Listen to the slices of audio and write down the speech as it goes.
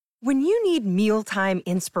When you need mealtime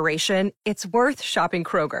inspiration, it's worth shopping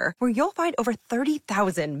Kroger, where you'll find over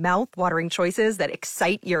 30,000 mouth-watering choices that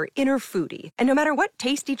excite your inner foodie. And no matter what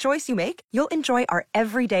tasty choice you make, you'll enjoy our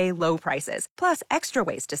everyday low prices, plus extra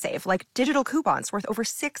ways to save, like digital coupons worth over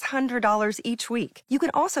 $600 each week. You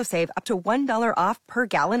can also save up to $1 off per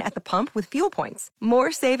gallon at the pump with fuel points.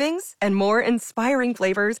 More savings and more inspiring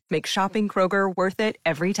flavors make shopping Kroger worth it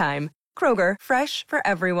every time. Kroger, fresh for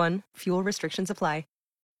everyone. Fuel restrictions apply.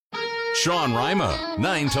 Sean Rima,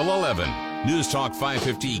 9 till 11. News Talk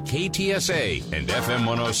 550 KTSA and FM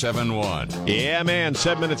 1071. Yeah, man.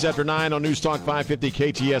 7 minutes after 9 on News Talk 550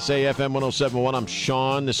 KTSA, FM 1071. I'm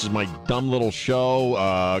Sean. This is my dumb little show.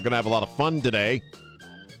 Going to have a lot of fun today.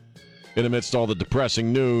 In amidst all the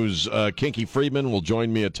depressing news, Kinky Friedman will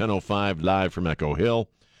join me at 10:05 live from Echo Hill.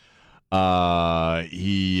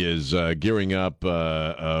 He is gearing up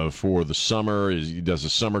for the summer. He does a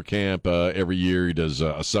summer camp every year. He does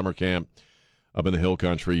a summer camp up in the Hill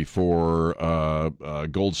Country for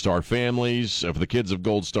Gold Star families, for the kids of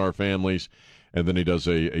Gold Star families. And then he does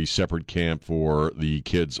a separate camp for the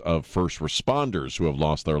kids of first responders who have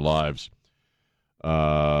lost their lives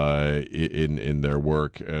in their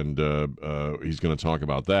work. And he's going to talk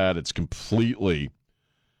about that. It's completely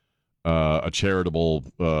a charitable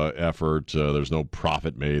effort. There's no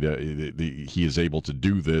profit made. He is able to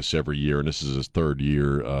do this every year, and this is his third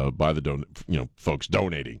year by the folks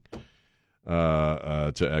donating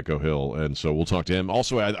to Echo Hill. And so we'll talk to him.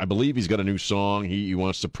 Also, I believe he's got a new song he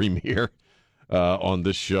wants to premiere on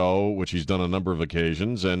this show, which he's done a number of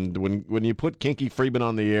occasions. And when you put Kinky Friedman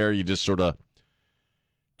on the air, you just sort of,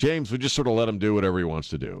 James, we just sort of let him do whatever he wants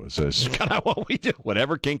to do. It's kind of what we do.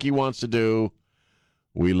 Whatever Kinky wants to do,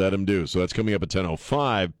 we let him do. So that's coming up at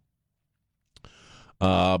 10:05.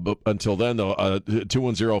 But until then, though,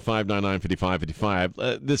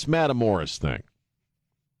 210-599-5555. This Matamoros thing.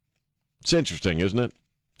 It's interesting, isn't it?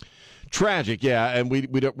 Tragic, yeah. And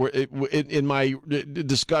in my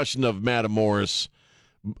discussion of Matamoros,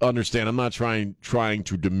 understand, I'm not trying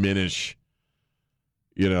to diminish,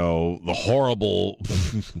 the horrible,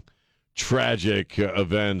 tragic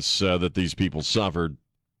events that these people suffered.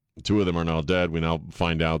 Two of them are now dead. We now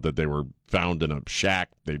find out that they were found in a shack.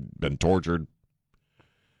 They'd been tortured.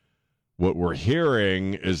 What we're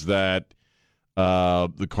hearing is that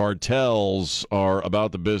the cartels are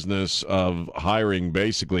about the business of hiring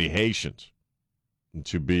basically Haitians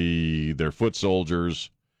to be their foot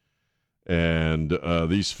soldiers. And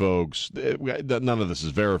these folks, none of this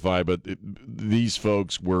is verified, but these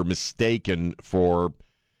folks were mistaken for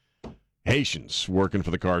Haitians working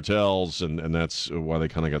for the cartels, and that's why they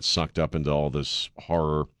kind of got sucked up into all this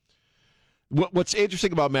horror. What's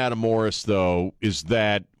interesting about Matamoros, though, is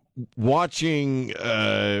that watching,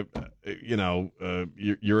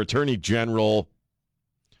 your attorney general,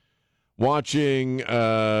 watching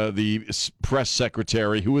the press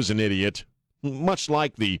secretary, who is an idiot, much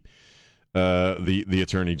like the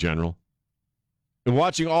attorney general, and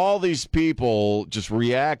watching all these people just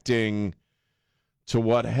reacting to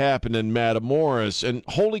what happened in Matamoros, and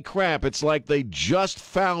holy crap, it's like they just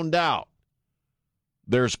found out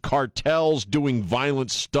there's cartels doing violent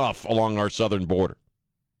stuff along our southern border.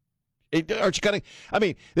 Aren't you kind of? I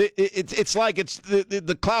mean, it's like it's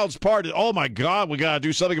the clouds parted. Oh my God, we got to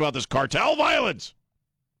do something about this cartel violence.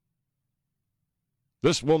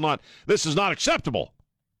 This is not acceptable.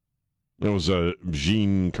 It was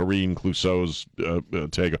Jean-Karine Clouseau's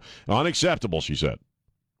take. Unacceptable, she said.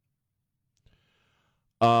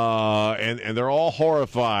 And they're all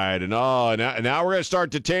horrified, and now we're going to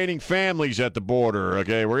start detaining families at the border,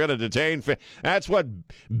 okay? We're going to detain that's what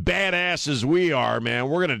badasses we are, man.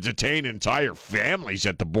 We're going to detain entire families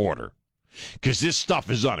at the border because this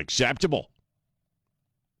stuff is unacceptable.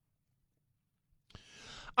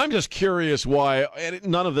 I'm just curious why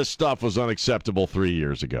none of this stuff was unacceptable 3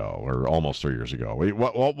 years ago, or almost 3 years ago.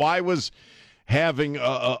 Why was having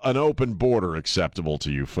an open border acceptable to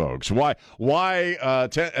you folks? Why?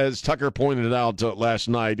 As Tucker pointed out last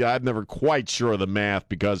night, I'm never quite sure of the math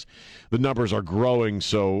because the numbers are growing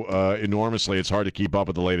so enormously, it's hard to keep up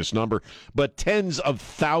with the latest number. But tens of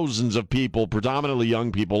thousands of people, predominantly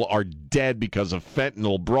young people, are dead because of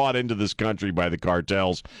fentanyl brought into this country by the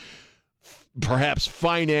cartels, perhaps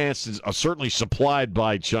financed and certainly supplied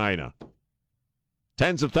by China.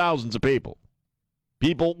 Tens of thousands of people.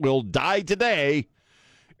 People will die today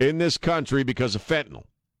in this country because of fentanyl.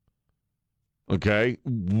 Okay?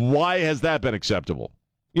 Why has that been acceptable?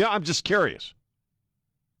 Yeah, I'm just curious.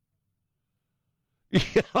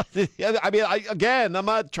 I mean, I'm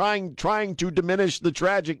not trying to diminish the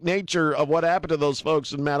tragic nature of what happened to those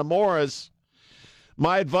folks in Matamoros.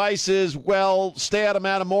 My advice is, well, stay out of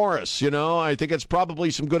Matamoros. I think it's probably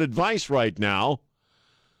some good advice right now.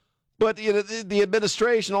 But the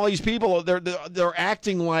administration, all these people, they're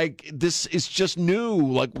acting like this is just new.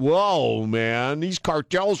 Like, whoa, man, these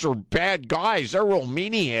cartels are bad guys. They're real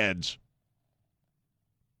meanie heads.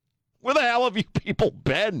 Where the hell have you people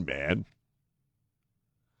been, man?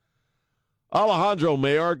 Alejandro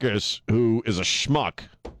Mayorkas, who is a schmuck,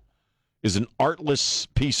 is an artless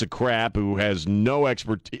piece of crap who has no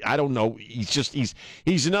expertise. I don't know.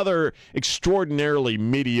 He's another extraordinarily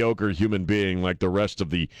mediocre human being like the rest of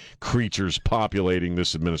the creatures populating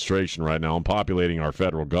this administration right now and populating our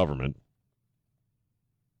federal government.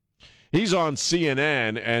 He's on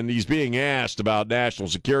CNN, and he's being asked about national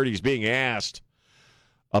security. He's being asked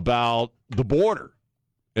about the border.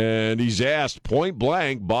 And he's asked point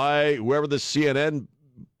blank by whoever the CNN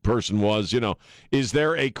person was, is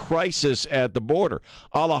there a crisis at the border?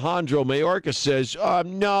 Alejandro Mayorkas says,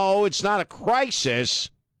 no, it's not a crisis.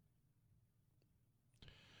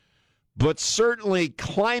 But certainly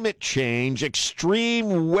climate change,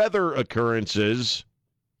 extreme weather occurrences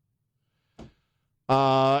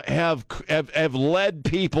have led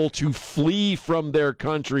people to flee from their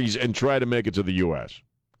countries and try to make it to the U.S.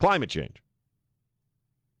 Climate change.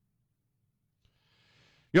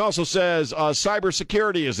 He also says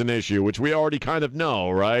cybersecurity is an issue, which we already kind of know,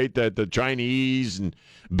 right? That the Chinese and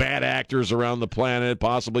bad actors around the planet,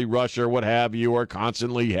 possibly Russia or what have you, are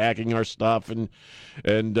constantly hacking our stuff and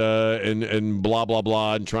blah, blah,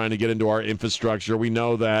 blah, and trying to get into our infrastructure. We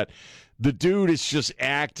know that. The dude is just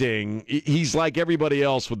acting. He's like everybody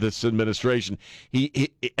else with this administration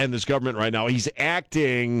he and this government right now. He's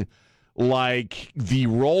acting like the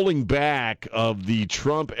rolling back of the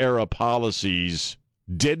Trump-era policies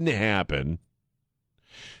didn't happen.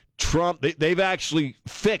 Trump, they've actually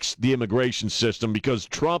fixed the immigration system because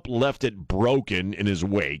Trump left it broken in his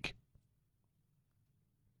wake.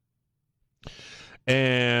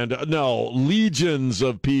 And no, legions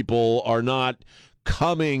of people are not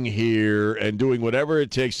coming here and doing whatever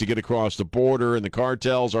it takes to get across the border, and the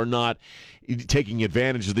cartels are not taking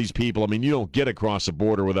advantage of these people. I mean, you don't get across the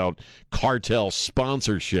border without cartel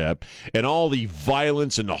sponsorship and all the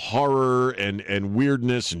violence and the horror and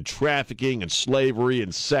weirdness and trafficking and slavery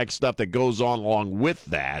and sex stuff that goes on along with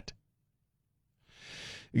that.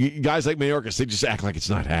 Guys like Mayorkas, they just act like it's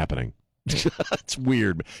not happening. It's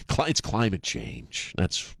weird. It's climate change.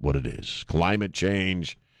 That's what it is. Climate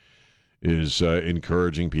change is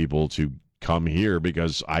encouraging people to come here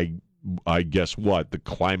because I guess what? The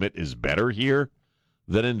climate is better here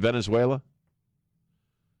than in Venezuela?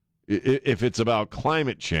 If it's about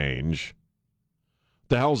climate change,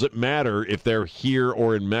 the hell does it matter if they're here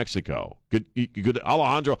or in Mexico? Could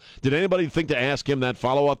Alejandro, did anybody think to ask him that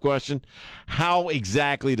follow-up question? How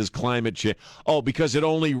exactly does climate change? Oh, because it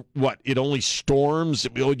only storms?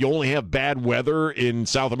 You only have bad weather in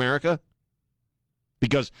South America?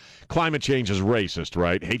 Because climate change is racist,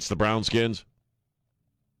 right? Hates the brownskins?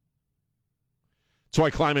 That's why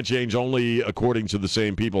climate change only, according to the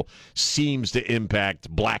same people, seems to impact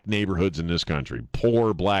black neighborhoods in this country.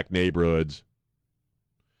 Poor black neighborhoods.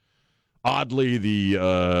 Oddly,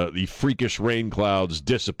 the freakish rain clouds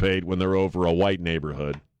dissipate when they're over a white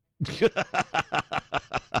neighborhood.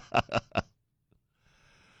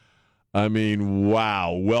 I mean,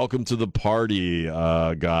 wow. Welcome to the party,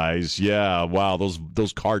 guys. Yeah, wow.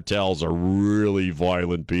 Those cartels are really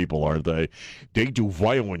violent people, aren't they? They do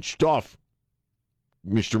violent stuff.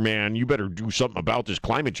 Mr. Man, you better do something about this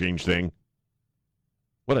climate change thing.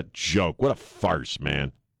 What a joke. What a farce,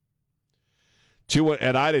 man.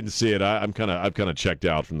 And I didn't see it. I've kind of checked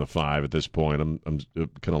out from the 5 at this point. I'm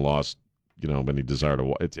kind of lost, any desire to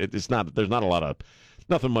watch. It's not. There's not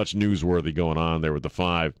nothing much newsworthy going on there with the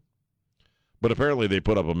 5. But apparently they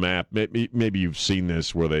put up a map. Maybe you've seen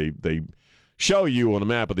this where they show you on a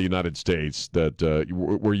map of the United States that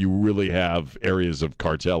where you really have areas of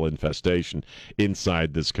cartel infestation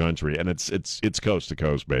inside this country, and it's coast to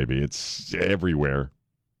coast, baby. It's everywhere.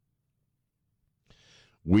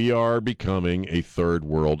 We are becoming a third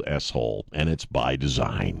world S-hole, and it's by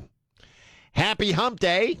design. Happy Hump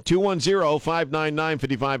Day,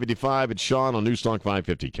 210-599-5555. It's Sean on Newstalk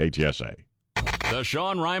 550 KTSA. The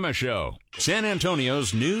Sean Rima Show, San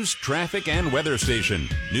Antonio's news, traffic, and weather station.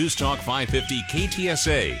 News Talk 550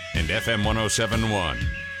 KTSA and FM 107.1.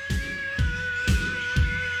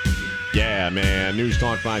 Yeah, man. News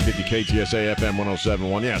Talk 550 KTSA, FM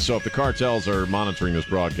 107.1. Yeah, so if the cartels are monitoring this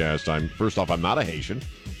broadcast, first off, I'm not a Haitian.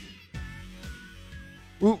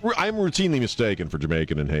 I'm routinely mistaken for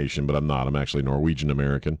Jamaican and Haitian, but I'm not. I'm actually Norwegian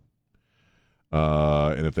American.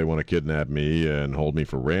 And if they want to kidnap me and hold me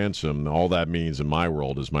for ransom, all that means in my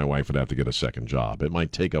world is my wife would have to get a second job. It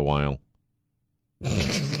might take a while. I'm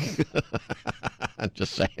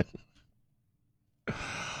just saying.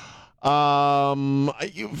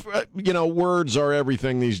 Words are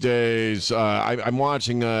everything these days. I'm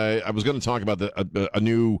watching. I was going to talk about a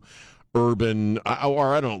new urban,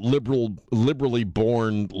 or I don't know, liberally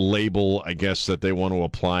born label, I guess, that they want to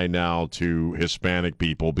apply now to Hispanic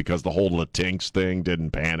people because the whole Latinx thing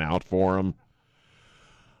didn't pan out for them.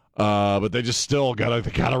 But they just still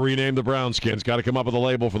gotta rename the Brownskins. Got to come up with a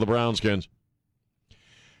label for the Brownskins.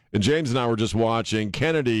 And James and I were just watching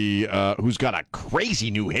Kennedy, who's got a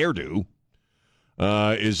crazy new hairdo,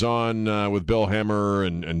 is on with Bill Hemmer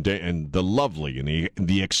and the lovely and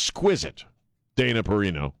the exquisite Dana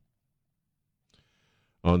Perino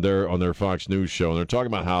on their Fox News show, and they're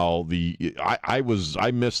talking about how I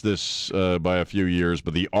missed this by a few years,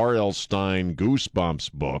 but the R.L. Stine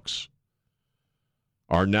Goosebumps books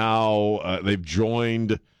are now they've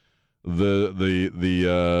joined the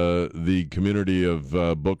community of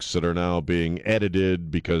books that are now being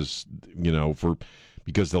edited because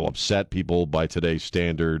they'll upset people by today's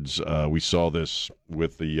standards. We saw this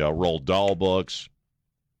with the Roald Dahl books.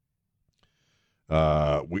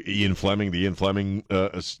 The Ian Fleming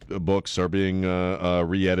books are being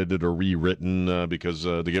re-edited or rewritten because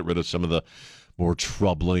to get rid of some of the more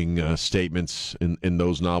troubling statements in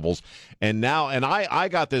those novels. And I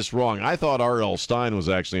got this wrong. I thought R.L. Stine was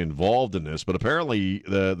actually involved in this, but apparently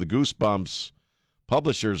the Goosebumps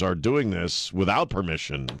publishers are doing this without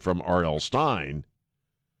permission from R.L. Stine.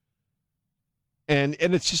 And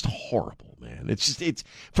it's just horrible, man. It's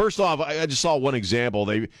first off, I just saw one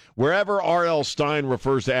example. Wherever R.L. Stine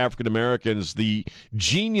refers to African Americans, the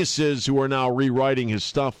geniuses who are now rewriting his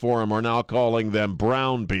stuff for him are now calling them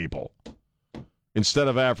brown people instead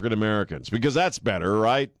of African Americans, because that's better,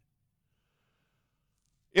 right?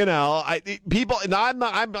 I'm a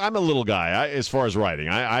little guy as far as writing.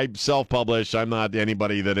 I self-publish. I'm not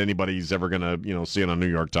anybody that anybody's ever gonna see on a New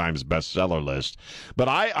York Times bestseller list. But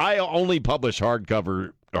I only publish hard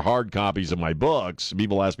copies of my books.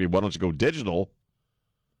 People ask me, why don't you go digital?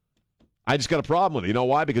 I just got a problem with it. You know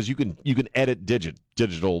why? Because you can edit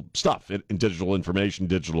digital stuff, in digital information,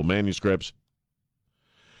 digital manuscripts.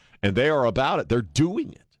 And they are about it. They're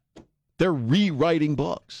doing it. They're rewriting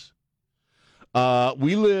books.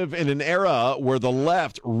 We live in an era where the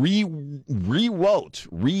left rewrote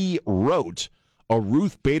a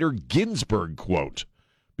Ruth Bader Ginsburg quote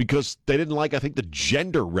because they didn't like, I think, the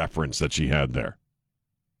gender reference that she had there.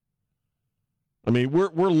 I mean,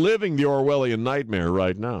 we're living the Orwellian nightmare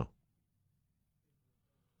right now.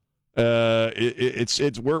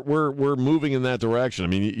 We're moving in that direction. I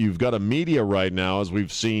mean, you've got a media right now, as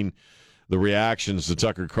we've seen the reactions to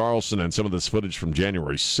Tucker Carlson and some of this footage from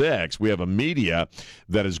January 6th. We have a media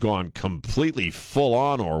that has gone completely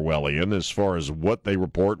full-on Orwellian as far as what they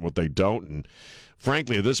report and what they don't. And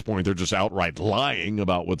frankly, at this point, they're just outright lying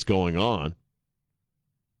about what's going on.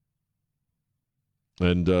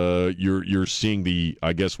 And you're seeing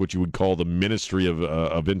I guess what you would call the Ministry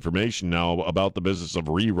of Information now about the business of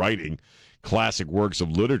rewriting classic works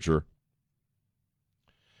of literature.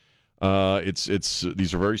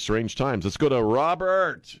 These are very strange times. Let's go to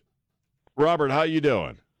Robert. Robert, how you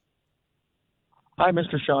doing? Hi,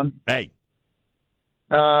 Mr. Sean. Hey.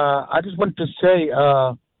 I just wanted to say,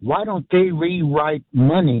 why don't they rewrite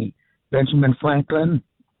Money, Benjamin Franklin,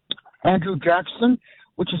 Andrew Jackson,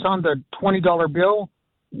 which is on the $20 bill?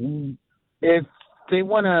 If they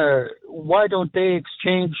want to, why don't they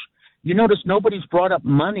exchange? You notice nobody's brought up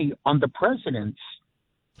money on the presidents.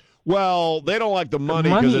 Well, they don't like the money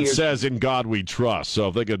because it says "In God We Trust." So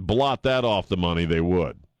if they could blot that off the money, they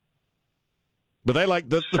would. But they like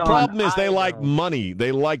the problem is they like money.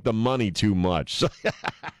 They like the money too much.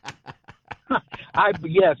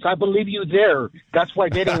 Yes, I believe you there. That's why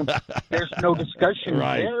they don't. There's no discussion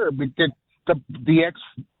there. But the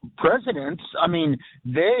ex-presidents, I mean,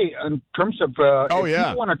 they in terms of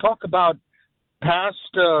if you want to talk about past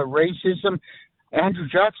racism. Andrew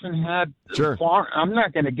Jackson had I'm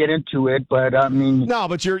not going to get into it, but I mean, no,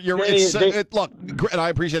 but look, and I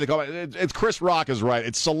appreciate the comment. It's Chris Rock is right.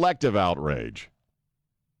 It's selective outrage.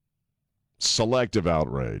 Selective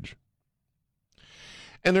outrage.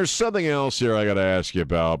 And there's something else here I got to ask you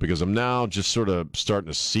about because I'm now just sort of starting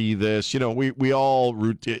to see this. We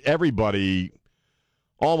all everybody,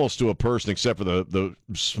 almost to a person, except for the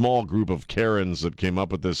small group of Karens that came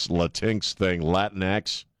up with this Latinx thing,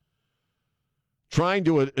 Latinx. Trying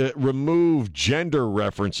to remove gender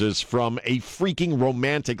references from a freaking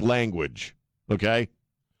romantic language, okay?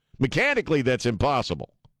 Mechanically, that's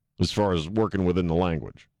impossible, as far as working within the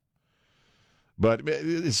language. But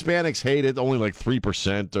Hispanics hate it. Only like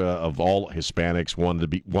 3% of all Hispanics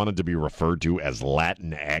wanted to be referred to as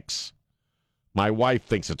Latinx. My wife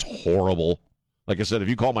thinks it's horrible. Like I said, if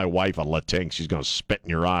you call my wife a Latinx, she's going to spit in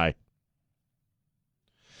your eye.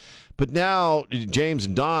 But now, James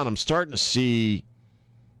and Don, I'm starting to see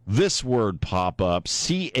this word pop up,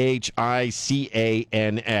 Chicanx.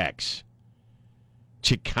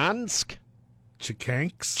 Chikansk?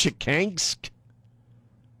 Chikansk.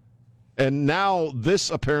 And now this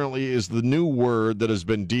apparently is the new word that has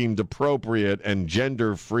been deemed appropriate and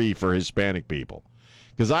gender-free for Hispanic people.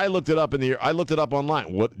 Because I looked it up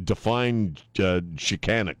online. What defined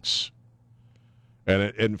Chicanx?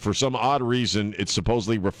 And for some odd reason, it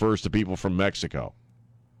supposedly refers to people from Mexico.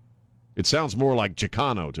 It sounds more like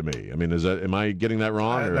Chicano to me. I mean, am I getting that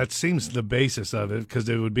wrong? That seems the basis of it, because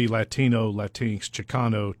it would be Latino, Latinx,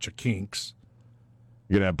 Chicano, Chikinks.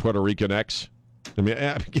 You're going to have Puerto Rican X? I mean,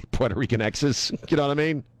 Puerto Rican X's? You know what I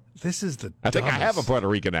mean? This is the I think I have a Puerto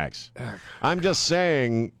Rican X. I'm just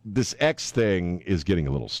saying this X thing is getting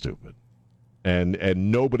a little stupid. And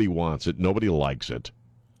nobody wants it. Nobody likes it.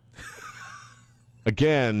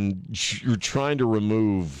 Again, you're trying to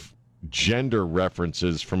remove gender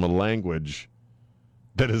references from a language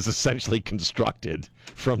that is essentially constructed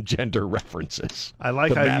from gender references. I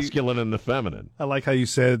like the how masculine and the feminine. I like how you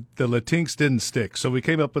said the Latinx didn't stick, so they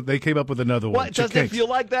came up with another one. What, does it feel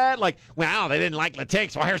like that? Like, well, they didn't like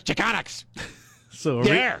Latinx. Well, here's Chicanx. So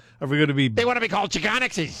are we going to be? They want to be called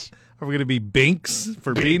Chicanxes. Are we going to be Binks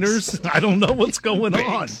for beaners? I don't know what's going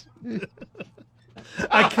on.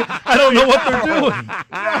 I don't know what they're doing.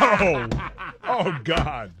 No. Oh,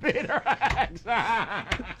 God. Peter X.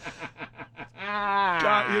 God,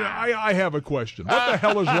 I have a question. What the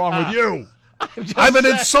hell is wrong with you? I'm an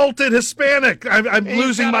insulted Hispanic. I'm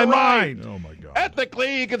losing my mind. Oh, my God.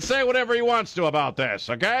 Ethically, he can say whatever he wants to about this,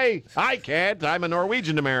 okay? I can't. I'm a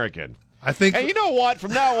Norwegian American. I think. And you know what?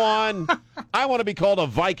 From now on, I want to be called a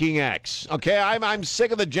Viking X, okay? I'm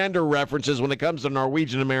sick of the gender references when it comes to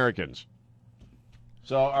Norwegian Americans.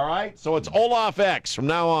 So, all right? So it's Olaf X from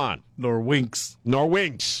now on. Norwinks.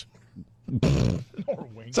 Norwinks.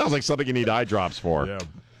 Norwinks. Sounds like something you need eye drops for. Yeah.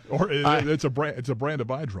 Or it's a brand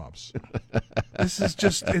of eye drops. This is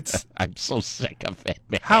just, I'm so sick of it,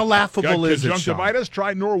 man. How laughable is it, Sean? Conjunctivitis?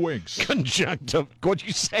 Try Norwinks. What'd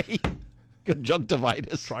you say?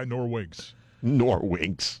 Conjunctivitis. Try Norwinks.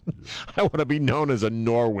 Norwinks. I want to be known as a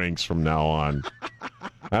Norwinks from now on.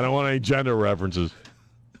 I don't want any gender references.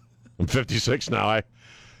 I'm 56 now.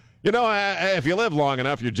 If you live long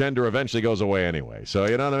enough, your gender eventually goes away anyway. So,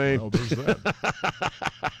 you know what I mean? Well, there's that.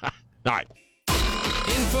 All right.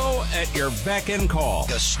 Info at your beck and call.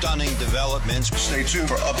 The stunning developments. Stay tuned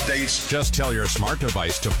for updates. Just tell your smart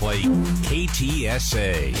device to play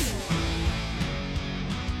KTSA.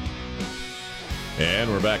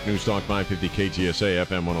 And we're back. News Talk 550 KTSA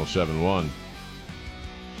FM 1071.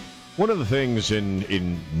 One of the things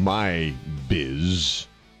in my biz,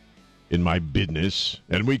 in my business,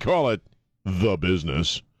 and we call it the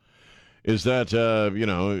business, is that,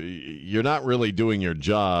 you're not really doing your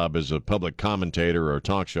job as a public commentator or a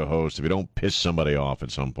talk show host if you don't piss somebody off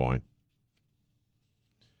at some point.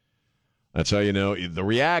 That's how you know. The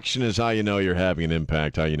reaction is how you know you're having an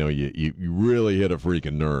impact, how you know you really hit a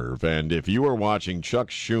freaking nerve. And if you were watching Chuck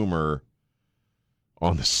Schumer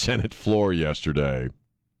on the Senate floor yesterday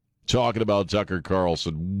talking about Tucker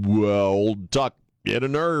Carlson, well, old Tuck hit a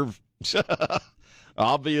nerve.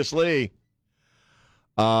 Obviously.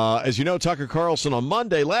 As you know, Tucker Carlson on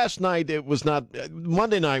Monday, last night,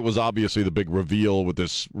 Monday night was obviously the big reveal with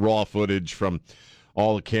this raw footage from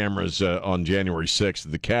all the cameras on January 6th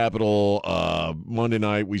at the Capitol. Monday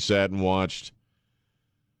night, we sat and watched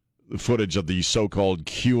the footage of the so-called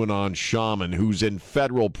QAnon shaman who's in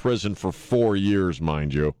federal prison for 4 years,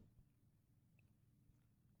 mind you.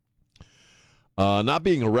 Not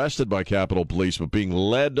being arrested by Capitol Police, but being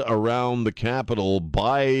led around the Capitol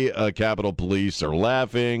by Capitol Police. They're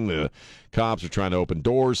laughing. The cops are trying to open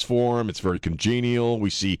doors for him. It's very congenial. We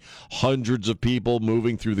see hundreds of people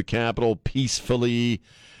moving through the Capitol peacefully,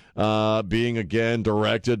 being, again,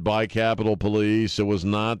 directed by Capitol Police. It was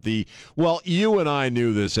not you and I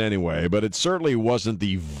knew this anyway, but it certainly wasn't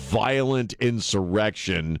the violent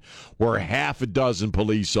insurrection where half a dozen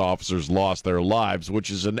police officers lost their lives, which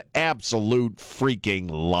is an absolute freaking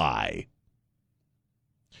lie.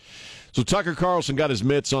 So Tucker Carlson got his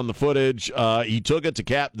mitts on the footage. He took it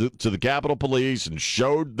to the Capitol Police and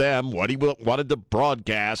showed them what he wanted to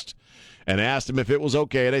broadcast and asked them if it was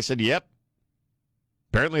okay. They said, yep.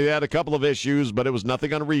 Apparently they had a couple of issues, but it was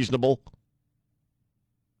nothing unreasonable.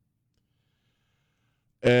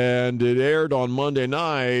 And it aired on Monday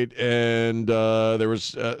night, and there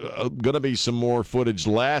was going to be some more footage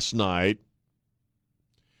last night.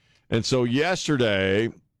 And so yesterday,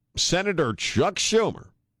 Senator Chuck Schumer,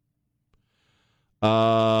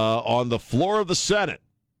 on the floor of the Senate,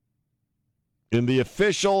 in the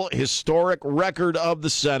official historic record of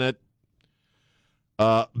the Senate,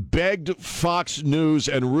 begged Fox News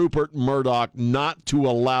and Rupert Murdoch not to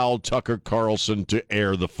allow Tucker Carlson to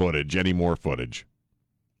air the footage, any more footage.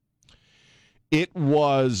 It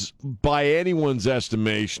was, by anyone's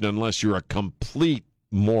estimation, unless you're a complete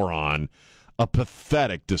moron, a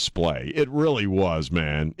pathetic display. It really was,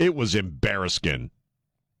 man. It was embarrassing.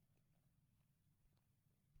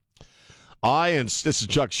 This is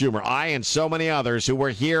Chuck Schumer. I and so many others who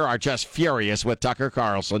were here are just furious with Tucker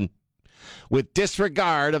Carlson. With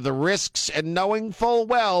disregard of the risks and knowing full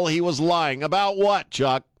well he was lying. About what,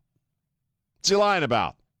 Chuck? What's he lying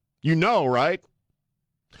about? You know, right?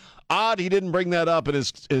 Odd he didn't bring that up in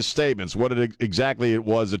his statements, what exactly it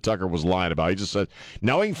was that Tucker was lying about. He just said,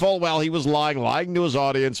 knowing full well he was lying to his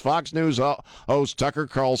audience, Fox News host Tucker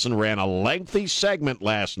Carlson ran a lengthy segment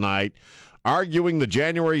last night arguing the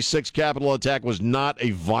January 6th Capitol attack was not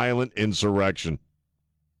a violent insurrection.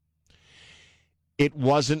 It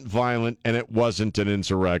wasn't violent, and it wasn't an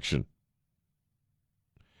insurrection.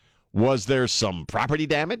 Was there some property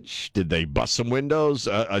damage? Did they bust some windows?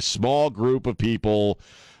 A small group of people...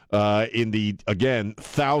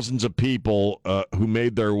 thousands of people who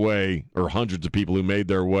made their way, or hundreds of people who made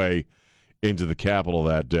their way into the Capitol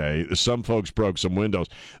that day. Some folks broke some windows.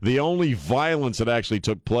 The only violence that actually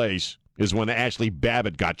took place is when Ashley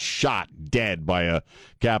Babbitt got shot dead by a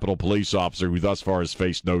Capitol police officer who thus far has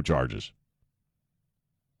faced no charges.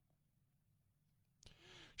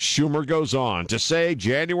 Schumer goes on to say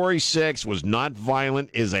January 6th was not violent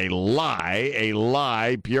is a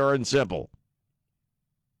lie, pure and simple.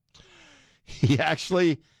 He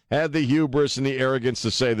actually had the hubris and the arrogance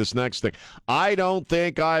to say this next thing. I don't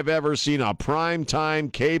think I've ever seen a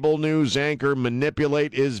primetime cable news anchor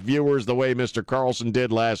manipulate his viewers the way Mr. Carlson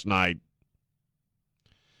did last night.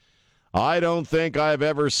 I don't think I've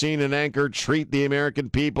ever seen an anchor treat the American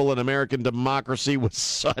people and American democracy with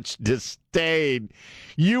such disdain.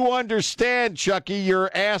 You understand, Chucky,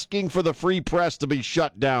 you're asking for the free press to be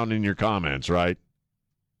shut down in your comments, right?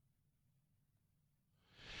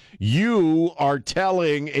 You are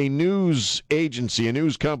telling a news agency, a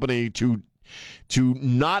news company, to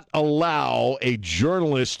not allow a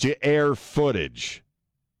journalist to air footage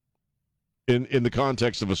in the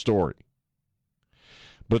context of a story.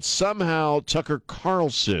 But somehow Tucker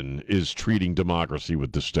Carlson is treating democracy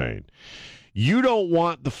with disdain. You don't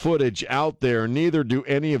want the footage out there, neither do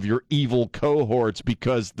any of your evil cohorts,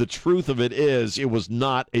 because the truth of it is it was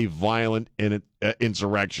not a violent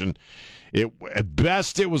insurrection. At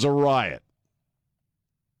best, it was a riot.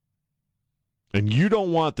 And you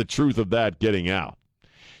don't want the truth of that getting out.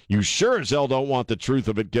 You sure as hell don't want the truth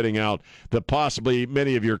of it getting out that possibly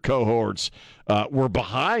many of your cohorts were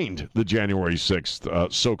behind the January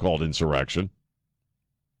 6th so-called insurrection.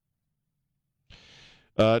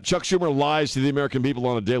 Chuck Schumer lies to the American people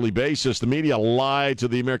on a daily basis. The media lie to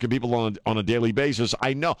the American people on a daily basis.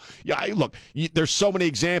 I know. Yeah, look, there's so many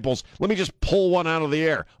examples. Let me just pull one out of the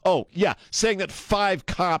air. Oh, yeah, saying that 5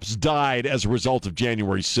 cops died as a result of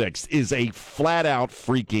January 6th is a flat-out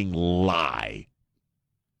freaking lie.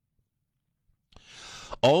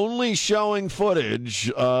 Only showing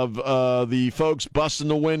footage of the folks busting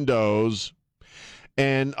the windows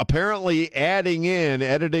and apparently editing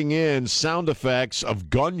in sound effects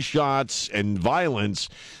of gunshots and violence,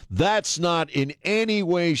 that's not in any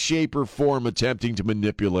way, shape, or form attempting to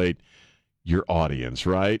manipulate your audience,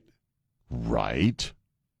 right? Right.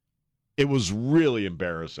 It was really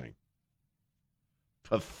embarrassing.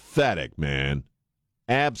 Pathetic, man.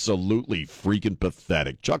 Absolutely freaking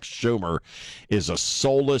pathetic. Chuck Schumer is a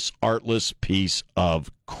soulless, artless piece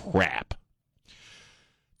of crap.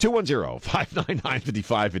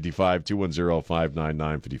 210-599-5555,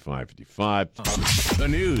 210-599-5555. The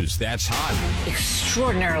news that's hot.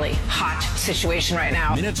 Extraordinarily hot situation right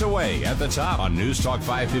now. Minutes away at the top on News Talk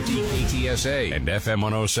 550 KTSA and FM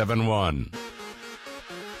 1071.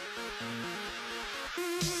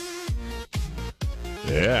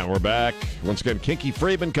 Yeah, we're back. Once again, Kinky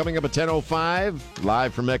Friedman coming up at 10:05,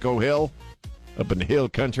 live from Echo Hill, up in the Hill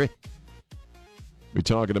Country. We're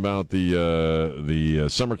talking about the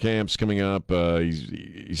summer camps coming up.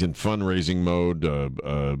 He's in fundraising mode.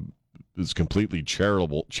 It's completely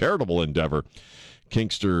charitable endeavor.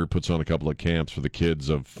 Kinkster puts on a couple of camps for the kids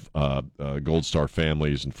of Gold Star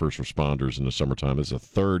families and first responders in the summertime. It's a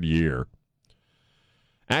third year.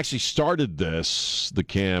 actually started the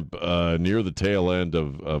camp near the tail end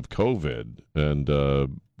of COVID, and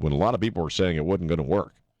when a lot of people were saying it wasn't going to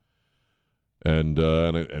work. And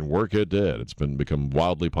work it did. It's become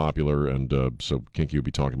wildly popular, and so Kinky will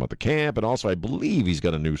be talking about the camp, and also I believe he's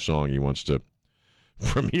got a new song he wants to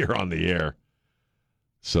premiere on the air.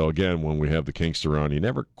 So again, when we have the Kinkster on, you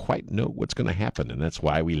never quite know what's going to happen, and that's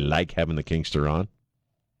why we like having the Kinkster on.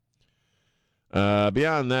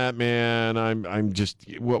 Beyond that, man, I'm just.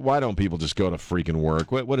 Why don't people just go to freaking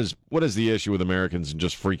work? What is the issue with Americans and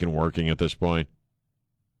just freaking working at this point?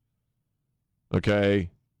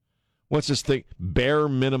 Okay. What's this thing? Bare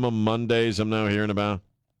minimum Mondays I'm now hearing about?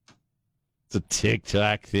 It's a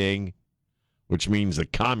TikTok thing, which means the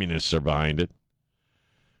communists are behind it.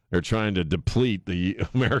 They're trying to deplete the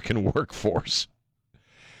American workforce.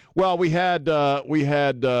 Well, we had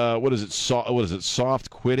what is it? Soft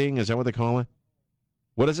quitting? Is that what they call it?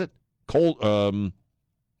 What is it? Trying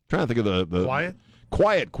to think of the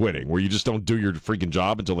quiet quitting, where you just don't do your freaking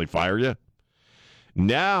job until they fire you.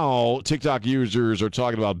 Now, TikTok users are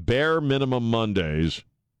talking about bare minimum Mondays,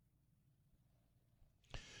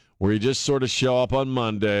 where you just sort of show up on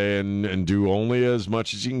Monday and do only as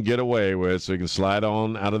much as you can get away with so you can slide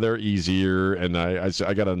on out of there easier. And I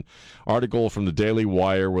got an article from the Daily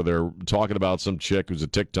Wire where they're talking about some chick who's a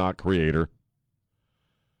TikTok creator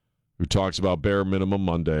who talks about bare minimum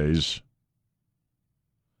Mondays.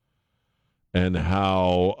 And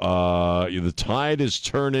how the tide is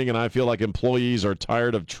turning, and I feel like employees are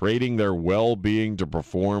tired of trading their well-being to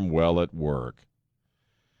perform well at work.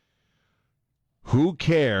 Who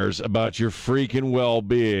cares about your freaking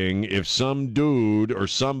well-being if some dude or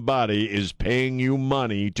somebody is paying you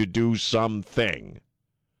money to do something?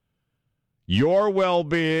 Your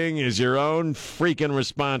well-being is your own freaking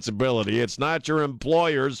responsibility. It's not your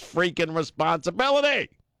employer's freaking responsibility.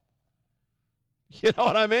 You know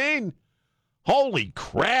what I mean? Holy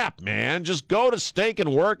crap, man. Just go to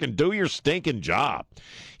stinking work and do your stinking job.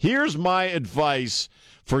 Here's my advice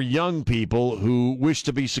for young people who wish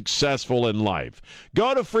to be successful in life.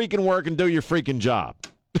 Go to freaking work and do your freaking job.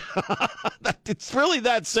 It's really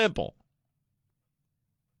that simple.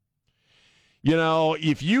 You know,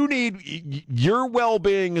 if you need, your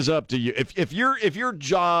well-being is up to you. If your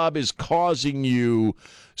job is causing you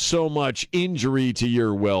so much injury to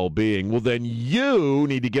your well-being, well, then you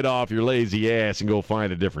need to get off your lazy ass and go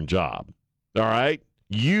find a different job. All right?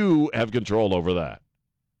 You have control over that.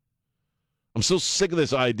 I'm so sick of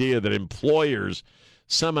this idea that employers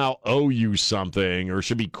somehow owe you something or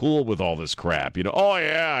should be cool with all this crap. You know, oh,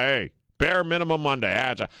 yeah, hey. Bare minimum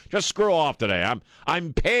Monday. Just screw off today.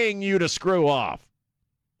 I'm paying you to screw off.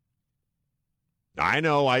 I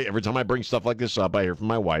know. Every time I bring stuff like this up, I hear from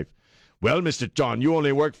my wife, well, Mr. John, you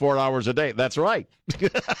only work 4 hours a day. That's right.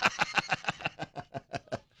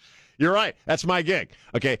 You're right. That's my gig.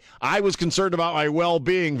 Okay. I was concerned about my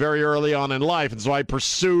well-being very early on in life, and so I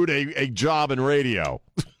pursued a job in radio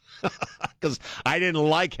because I didn't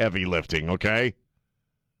like heavy lifting, okay?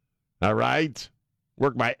 All right?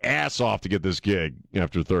 Worked my ass off to get this gig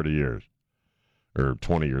after 30 years or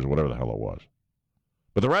 20 years, whatever the hell it was.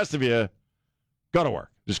 But the rest of you, go to work.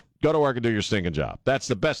 Just go to work and do your stinking job. That's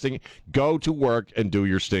the best thing. Go to work and do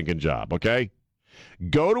your stinking job, okay?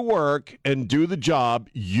 Go to work and do the job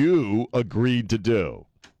you agreed to do.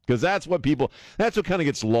 Because that's what kind of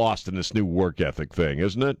gets lost in this new work ethic thing,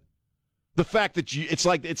 isn't it? The fact that it's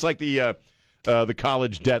like the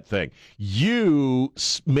college debt thing. You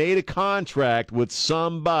made a contract with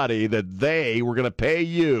somebody that they were going to pay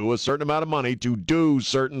you a certain amount of money to do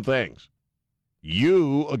certain things.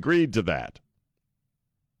 You agreed to that.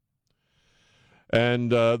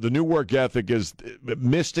 And the new work ethic is,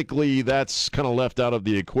 mystically, that's kind of left out of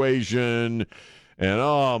the equation. And,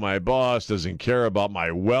 oh, my boss doesn't care about my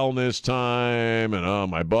wellness time. And, oh,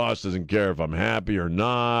 my boss doesn't care if I'm happy or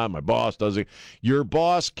not. My boss doesn't. Your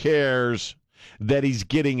boss cares that he's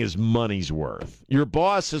getting his money's worth. Your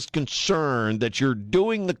boss is concerned that you're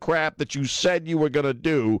doing the crap that you said you were going to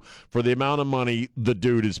do for the amount of money the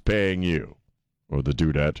dude is paying you. Or the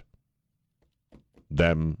dudette.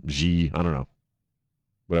 Them, she, I don't know.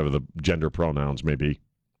 Whatever the gender pronouns may be.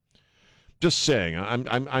 Just saying,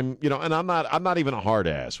 I'm you know, and I'm not even a hard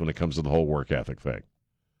ass when it comes to the whole work ethic thing.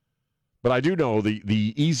 But I do know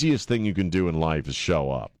the easiest thing you can do in life is show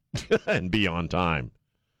up and be on time.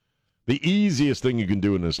 The easiest thing you can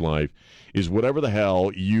do in this life is whatever the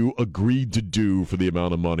hell you agreed to do for the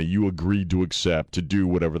amount of money you agreed to accept to do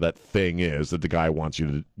whatever that thing is that the guy wants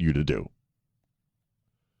you to do.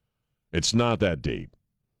 It's not that deep.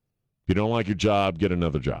 If you don't like your job, get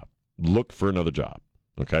another job. Look for another job,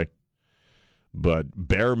 okay? But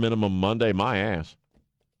bare minimum Monday, my ass.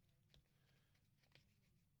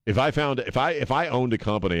 If I owned a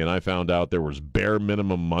company and I found out there was bare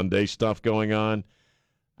minimum Monday stuff going on,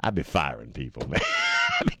 I'd be firing people, man.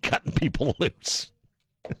 I'd be cutting people loose.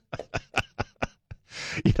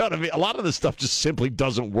 You know what I mean? A lot of this stuff just simply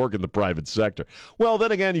doesn't work in the private sector. Well,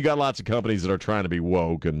 then again, you got lots of companies that are trying to be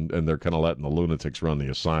woke, and they're kind of letting the lunatics run the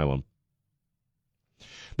asylum.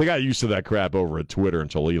 They got used to that crap over at Twitter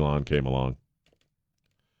until Elon came along.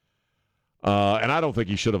 And I don't think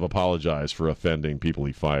he should have apologized for offending people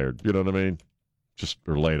he fired. You know what I mean?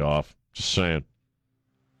 Or laid off. Just saying.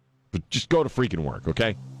 But just go to freaking work,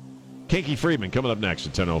 okay? Kinky Friedman coming up next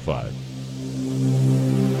at 10:05.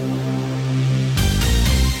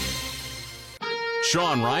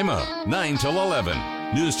 Sean Rima, 9 till 11.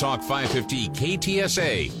 News Talk 550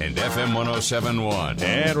 KTSA and FM 107.1.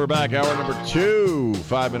 And we're back, hour number 2,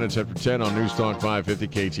 5 minutes after 10 on News Talk 550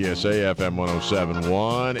 KTSA, FM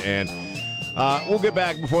 107.1. And we'll get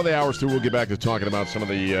back, before the hour's through, we'll get back to talking about some of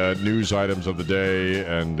the news items of the day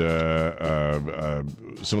and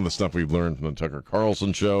some of the stuff we've learned from the Tucker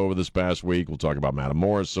Carlson show over this past week. We'll talk about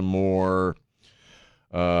Matamoros some more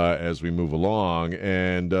as we move along.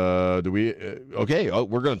 And we're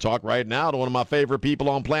going to talk right now to one of my favorite people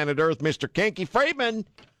on planet Earth, Mr. Kinky Friedman,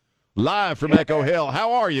 live from Echo Hill.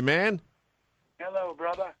 How are you, man? Hello,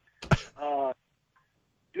 brother.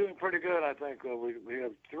 Doing pretty good, I think. We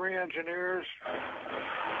have 3 engineers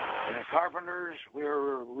and carpenters.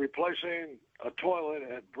 We're replacing a toilet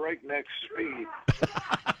at breakneck speed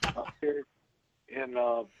up here in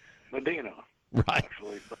Medina. Right.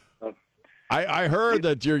 Actually. But, I heard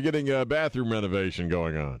that you're getting a bathroom renovation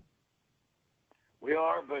going on. We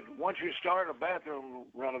are, but once you start a bathroom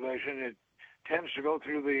renovation, it tends to go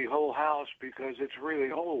through the whole house because it's really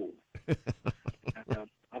old. And,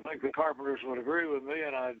 I think the carpenters would agree with me,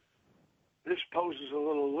 and this poses a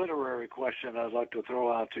little literary question I'd like to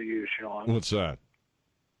throw out to you, Sean. What's that?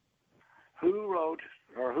 Who wrote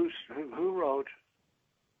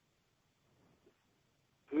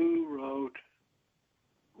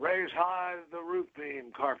 "Raise High the Roof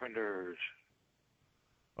Beam, Carpenters"?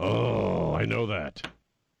 Oh, I know that.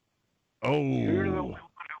 Oh, You're the one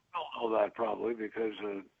who will know that probably because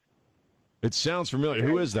it sounds familiar.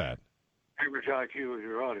 Who is that? average IQ of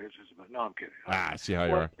your audience is about. No, I'm kidding. I see how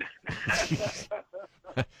you are.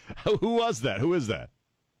 Who was that? Who is that?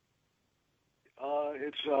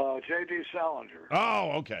 It's J.D. Salinger.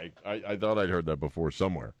 Oh, okay. I thought I'd heard that before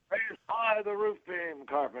somewhere. Raise high the roof beam,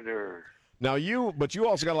 Carpenter. Now you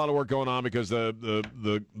also got a lot of work going on because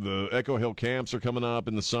the Echo Hill camps are coming up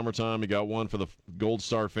in the summertime. You got one for the Gold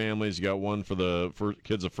Star families. You got one for the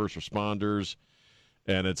kids of first responders.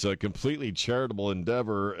 And it's a completely charitable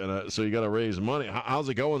endeavor, and so you got to raise money. How's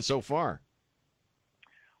it going so far?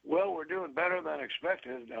 Well, we're doing better than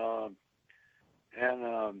expected, and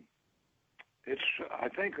I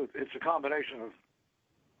think it's a combination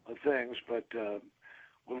of things, but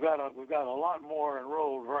we've got a lot more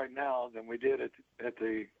enrolled right now than we did at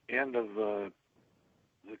the end of the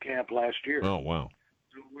camp last year. Oh wow!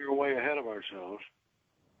 So we were way ahead of ourselves.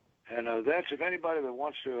 And that's, if anybody that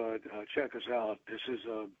wants to check us out, this is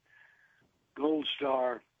a Gold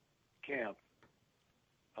Star Camp,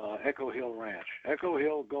 Echo Hill Ranch. Echo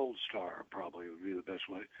Hill Gold Star probably would be the best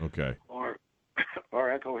way. Okay. Or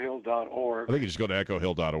echohill.org. I think you just go to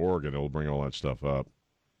echohill.org and it'll bring all that stuff up.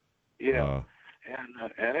 Yeah.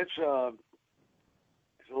 And it's a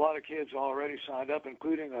lot of kids already signed up,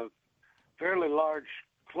 including a fairly large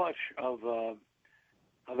clutch of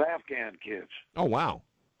Afghan kids. Oh, wow.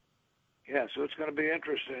 Yeah, so it's going to be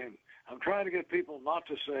interesting. I'm trying to get people not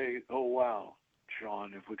to say, "Oh, wow,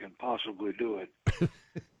 Sean," if we can possibly do it.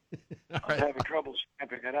 I'm having trouble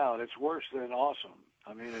stamping it out. It's worse than awesome.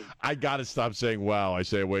 I mean, I got to stop saying "wow." I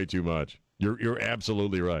say it way too much. You're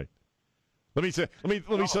absolutely right.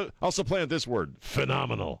 I'll supplant this word: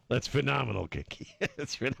 phenomenal. That's phenomenal, Kinky.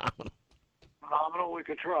 It's phenomenal. Phenomenal. We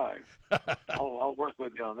could try. I'll work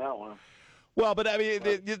with you on that one. Well, but I mean,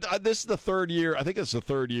 this is the third year. I think it's the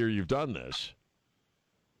third year you've done this.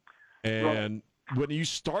 And when you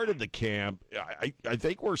started the camp, I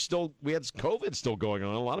think we had COVID still going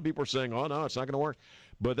on. A lot of people are saying, "Oh no, it's not going to work."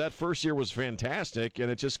 But that first year was fantastic,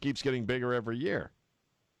 and it just keeps getting bigger every year.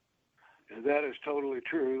 That is totally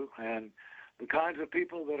true, and the kinds of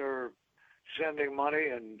people that are sending money,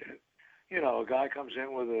 and a guy comes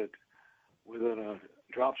in with a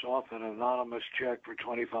drops off an anonymous check for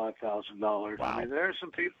 $25,000. Wow. I mean, there are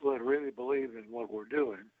some people that really believe in what we're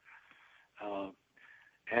doing,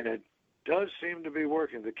 and it does seem to be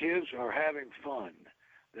working. The kids are having fun.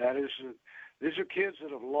 These are kids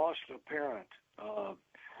that have lost a parent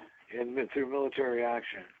through military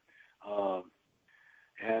action,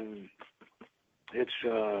 and it's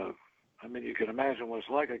I mean, you can imagine what it's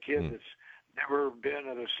like, a kid that's never been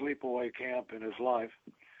at a sleepaway camp in his life,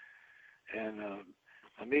 and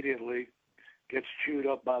immediately gets chewed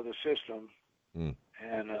up by the system,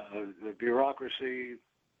 and the bureaucracy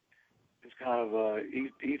just kind of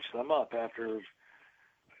eats them up after.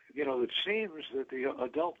 You know, it seems that the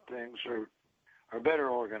adult things are better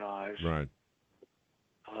organized, right?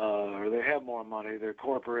 Or they have more money. They're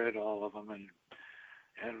corporate, all of them, and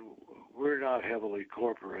we're not heavily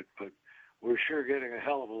corporate, but we're sure getting a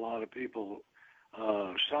hell of a lot of people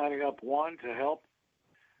signing up, one, to help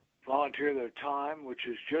volunteer their time, which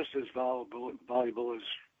is just as valuable as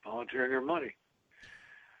volunteering their money.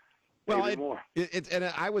 Well, maybe more. And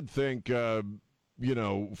I would think, you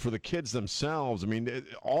know, for the kids themselves, I mean,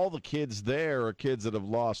 all the kids there are kids that have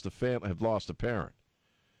lost a family, have lost a parent.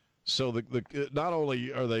 So not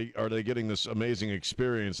only are they getting this amazing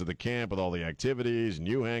experience at the camp with all the activities and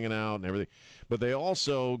you hanging out and everything, but they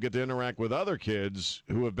also get to interact with other kids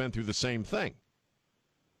who have been through the same thing.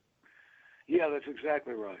 Yeah, that's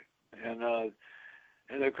exactly right. And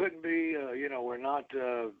there couldn't be, you know, we're not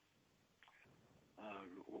a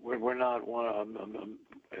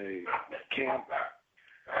camp.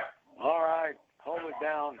 All right, hold it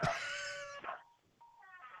down.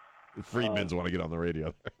 The Freedmen's want to get on the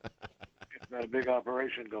radio. It's got a big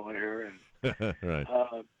operation going here, and right.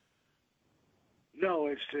 No,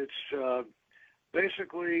 it's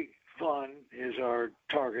basically fun is our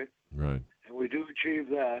target, right? And we do achieve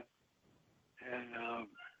that, and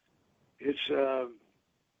it's the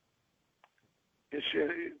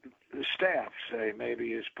staff say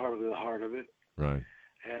maybe is part of the heart of it, right?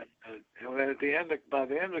 And by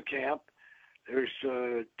the end of camp, there's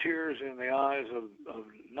tears in the eyes of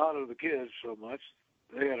not of the kids so much.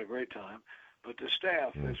 They had a great time, but the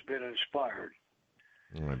staff has been inspired.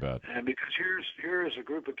 I bet. And because here is a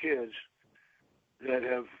group of kids that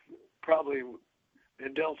have probably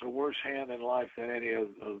been dealt a worse hand in life than any of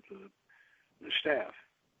the staff.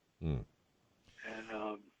 And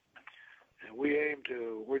we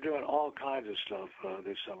we're doing all kinds of stuff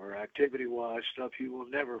this summer, activity-wise, stuff you will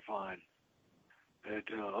never find at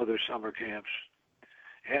other summer camps.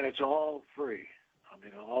 And it's all free. I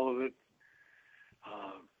mean, all of it.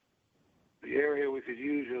 The area we could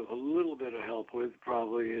use a little bit of help with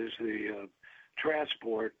probably is the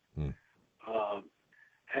transport. We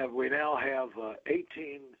now have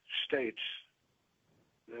 18 states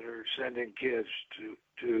that are sending kids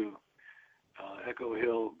to Echo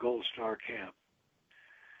Hill Gold Star Camp.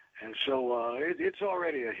 And so it's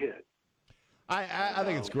already a hit. I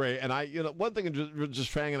think it's great. And one thing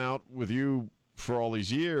just hanging out with you for all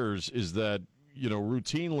these years is that, you know,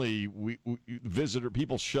 routinely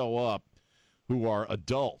people show up who are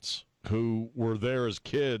adults who were there as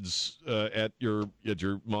kids at your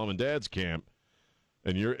mom and dad's camp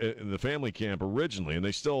and the family camp originally, and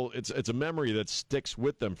they still it's a memory that sticks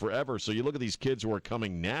with them forever. So you look at these kids who are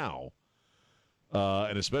coming now,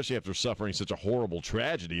 and especially after suffering such a horrible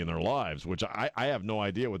tragedy in their lives, which I have no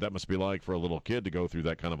idea what that must be like for a little kid to go through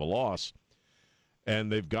that kind of a loss.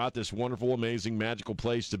 And they've got this wonderful, amazing, magical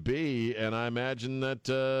place to be, and I imagine that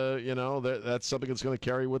that's something that's going to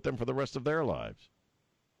carry with them for the rest of their lives.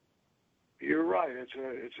 You're right. It's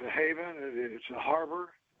a haven. It's a harbor.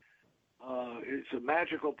 It's a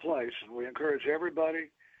magical place, and we encourage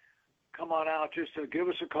everybody, come on out, just to give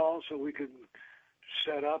us a call so we can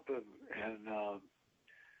set up, and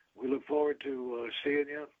we look forward to seeing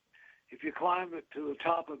you. If you climb to the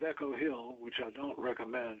top of Echo Hill, which I don't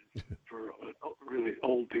recommend for really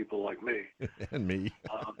old people like me. And me.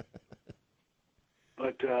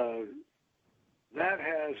 But that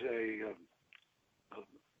has a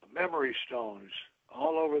memory stones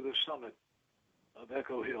all over the summit of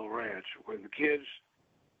Echo Hill Ranch, where the kids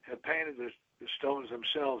have painted the stones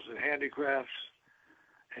themselves in handicrafts,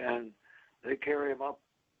 and they carry them up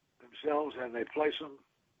themselves and they place them.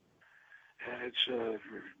 And it's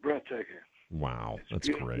breathtaking. Wow, it's that's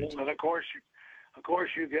beautiful. great. And of course,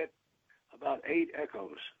 you get about 8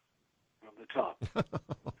 echoes from the top.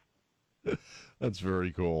 That's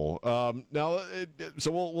very cool. Now,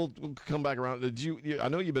 so we'll come back around. Did you? I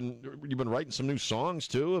know you've been writing some new songs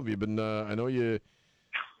too. Have you been? I know you.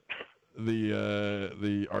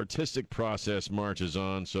 The artistic process marches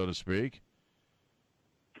on, so to speak.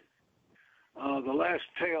 The last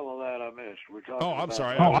tail of that I missed. We're talking. Oh, I'm about,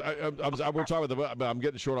 sorry. We're talking about I'm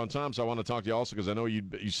getting short on time, so I want to talk to you also because I know you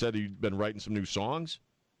said you'd been writing some new songs.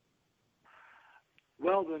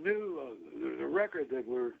 Well, the record that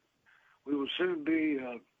we will soon be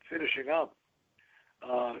finishing up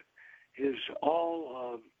is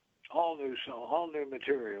all new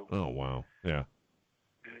material. Oh wow, yeah.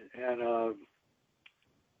 And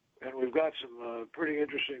and we've got some pretty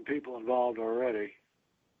interesting people involved already.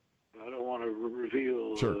 I don't want to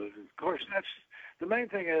reveal. Sure. Of course, that's the main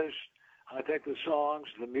thing. Is I think the songs,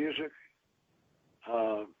 the music,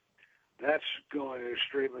 that's going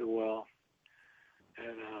extremely well,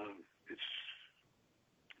 and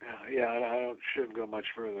I shouldn't go much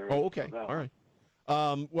further. Oh, okay. All right.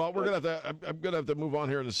 Well, we're I'm gonna have to move on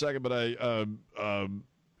here in a second, but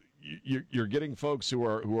you're getting folks who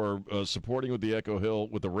are supporting with the Echo Hill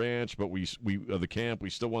with the ranch, but we the camp. We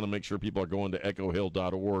still want to make sure people are going to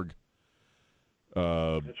echohill.org.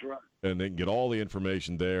 That's right. And they can get all the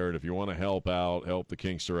information there. And if you want to help the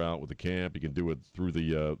Kingster out with the camp, you can do it through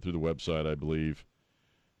the website, I believe.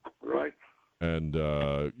 Right. And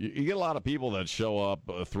you get a lot of people that show up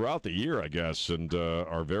throughout the year, I guess, and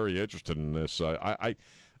are very interested in this.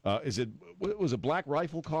 Was it Black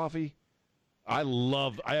Rifle Coffee? I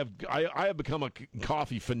have become a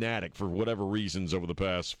coffee fanatic for whatever reasons over the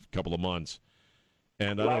past couple of months.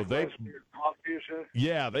 And I know they've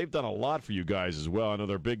done a lot for you guys as well. I know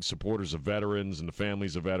they're big supporters of veterans and the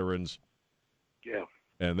families of veterans. Yeah.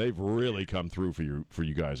 And they've really come through for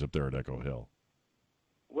you guys up there at Echo Hill.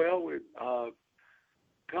 Well, we've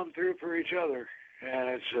come through for each other,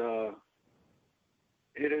 and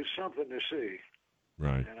it is something to see.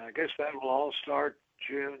 Right. And I guess that will all start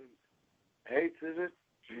June 8th, is it?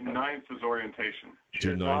 June 9th is orientation.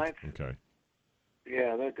 June 9th? Okay.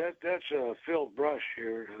 Yeah, that's Phil Brush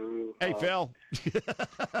here. Who? Hey, Phil.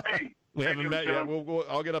 Hey. We haven't met yet.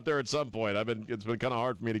 I'll get up there at some point. It's been kind of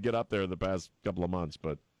hard for me to get up there the past couple of months,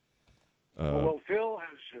 but. Well, Sean,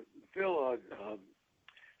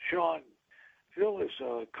 Phil is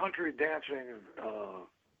a country dancing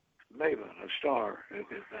maven, a star.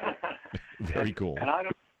 Very cool. And I don't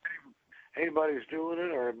know if anybody's doing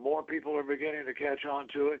it or more people are beginning to catch on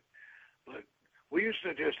to it, but we used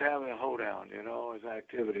to just have a hoedown, as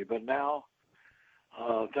activity. But now,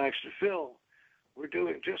 thanks to Phil, we're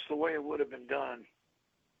doing just the way it would have been done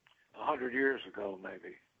 100 years ago,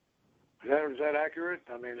 maybe. Is that accurate?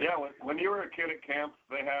 I mean, yeah. When you were a kid at camp,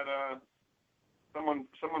 they had someone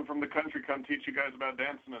from the country come teach you guys about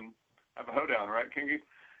dancing and have a hoedown, right, Kingy?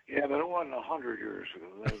 Yeah, but it wasn't 100 years ago.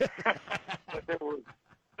 But they were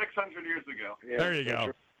 600 years ago. Yeah, there you go.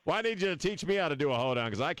 Right. Well, I need you to teach me how to do a hoedown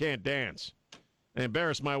because I can't dance. I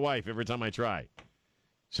embarrass my wife every time I try.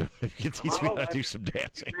 So if you can teach me how to do some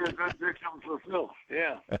dancing. You're a good victim for Phil.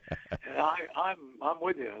 Yeah. And I'm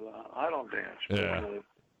with you. I don't dance. Yeah.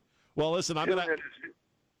 Well, listen, I'm gonna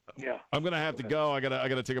have to go. I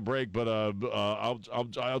gotta take a break, but I'll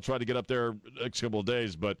try to get up there next couple of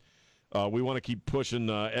days. But we want to keep pushing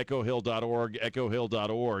echohill.org,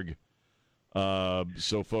 echohill.org,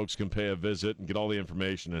 so folks can pay a visit and get all the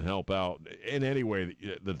information and help out in any way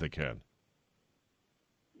that they can.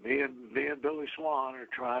 Me and Billy Swan are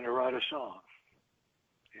trying to write a song.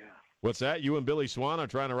 Yeah. What's that? You and Billy Swan are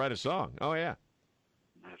trying to write a song? Oh, yeah.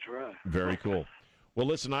 That's right. Very cool. Well,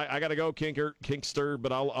 listen, I got to go, Kingster,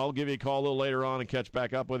 but I'll give you a call a little later on and catch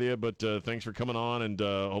back up with you. But thanks for coming on, and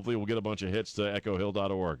hopefully we'll get a bunch of hits to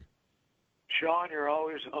echohill.org. Sean, you're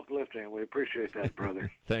always uplifting. We appreciate that,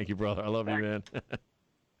 brother. Thank you, brother. I love you, man.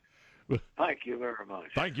 Thank you very much.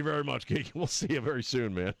 Thank you very much, Kiki. We'll see you very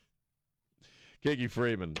soon, man. Kiki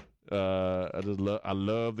Freeman. I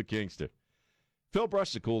love the Kingster. Phil Brush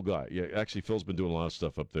is a cool guy. Yeah, actually, Phil's been doing a lot of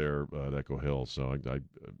stuff up there at Echo Hill, so I got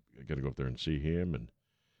to go up there and see him. And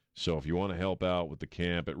so, if you want to help out with the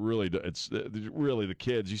camp, it's really the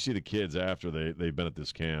kids. You see the kids after they've been at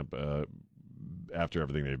this camp, after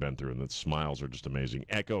everything they've been through, and the smiles are just amazing.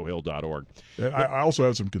 Echohill.org. I also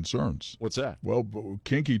have some concerns. What's that? Well,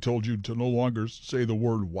 Kinky told you to no longer say the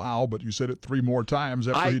word wow, but you said it 3 more times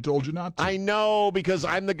after he told you not to. I know, because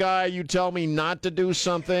I'm the guy you tell me not to do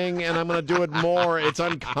something, and I'm going to do it more. It's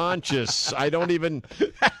unconscious. I don't even...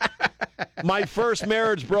 My first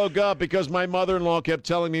marriage broke up because my mother-in-law kept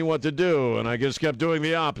telling me what to do, and I just kept doing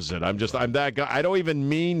the opposite. I'm that guy. I don't even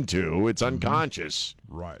mean to. It's unconscious.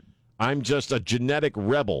 Right. I'm just a genetic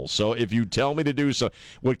rebel. So if you tell me to do so,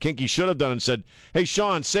 what Kinky should have done and said, hey,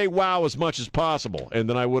 Sean, say wow as much as possible. And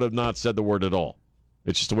then I would have not said the word at all.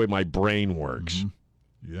 It's just the way my brain works.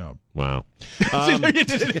 Mm-hmm. Yeah. Wow. You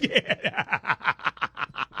did it again.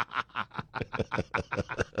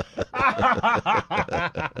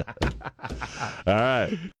 All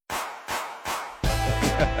right.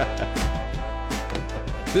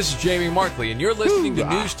 This is Jamie Markley, and you're listening to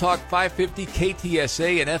News Talk 550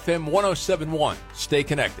 KTSA and FM 1071. Stay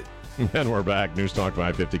connected. And we're back. News Talk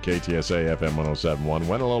 550 KTSA, FM 1071.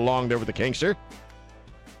 Went a little long there with the Kingster,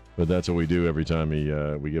 but that's what we do every time we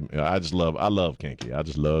get. I love Kinky. I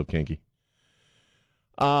just love Kinky.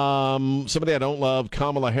 Somebody I don't love,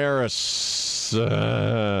 Kamala Harris.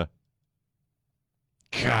 God,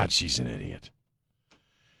 she's an idiot.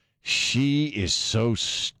 She is so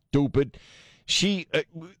stupid. She's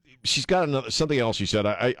got something else she said.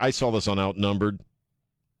 I saw this on Outnumbered.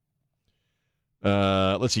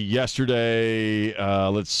 Let's see. Yesterday,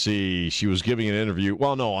 she was giving an interview.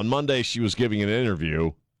 Well, no, on Monday she was giving an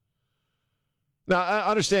interview. Now, I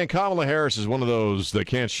understand Kamala Harris is one of those that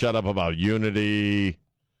can't shut up about unity,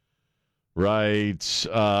 right?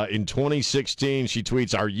 In 2016, she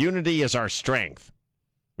tweets, "Our unity is our strength,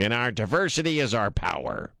 and our diversity is our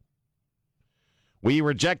power. We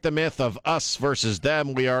reject the myth of us versus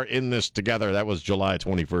them. We are in this together." That was July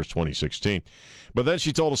 21st, 2016. But then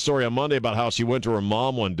she told a story on Monday about how she went to her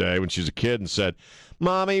mom one day when she was a kid and said,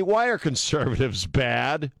 "Mommy, why are conservatives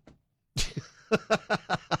bad?"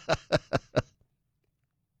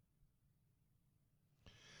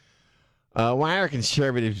 Why are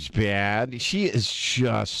conservatives bad? She is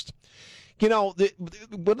just, who are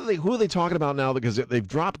they talking about now? Because they've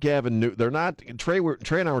dropped Gavin Newsom. They're not. Trey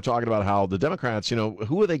and I were talking about how the Democrats,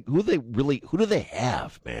 who do they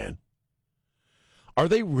have, man? Are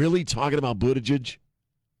they really talking about Buttigieg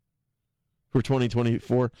for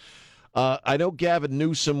 2024? I know Gavin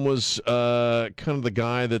Newsom was kind of the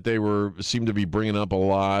guy that they seemed to be bringing up a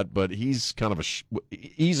lot, but he's kind of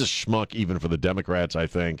he's a schmuck even for the Democrats, I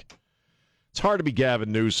think. It's hard to be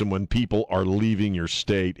Gavin Newsom when people are leaving your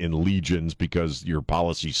state in legions because your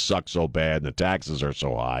policies suck so bad and the taxes are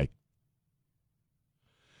so high.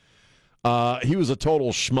 He was a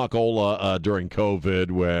total schmuckola during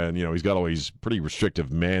COVID when, he's got all these pretty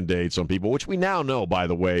restrictive mandates on people, which we now know, by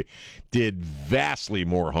the way, did vastly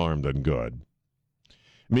more harm than good.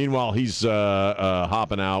 Meanwhile, he's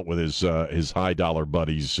hopping out with his high-dollar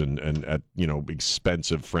buddies and at,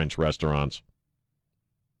 expensive French restaurants.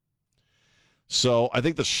 So I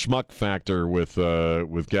think the schmuck factor with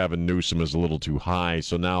Gavin Newsom is a little too high.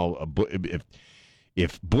 So now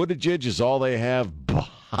if Buttigieg is all they have,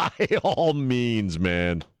 by all means,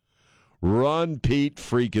 man, run Pete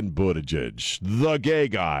freaking Buttigieg, the gay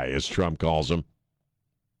guy, as Trump calls him.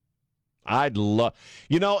 I'd love,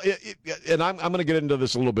 and I'm going to get into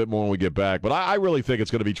this a little bit more when we get back, but I really think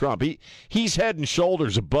it's going to be Trump. He's head and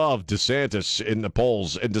shoulders above DeSantis in the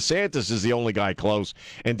polls, and DeSantis is the only guy close,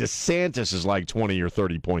 and DeSantis is like 20 or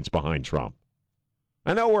 30 points behind Trump.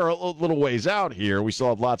 I know we're a little ways out here. We still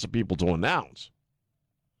have lots of people to announce.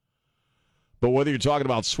 But whether you're talking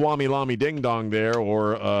about Swami Lami Ding Dong there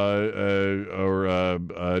or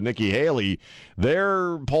Nikki Haley,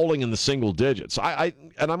 they're polling in the single digits. I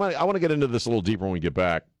want to get into this a little deeper when we get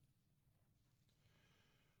back.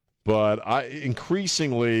 But I'm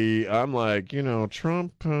like,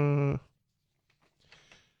 Trump.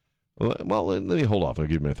 Well, let me hold off. I'll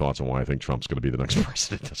give you my thoughts on why I think Trump's going to be the next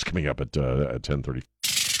president. That's coming up at 10:30.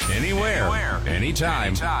 Anywhere,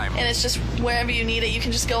 anytime. And it's just wherever you need it, you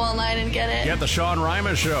can just go online and get it. Get the Sean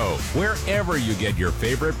Rima Show wherever you get your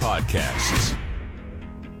favorite podcasts.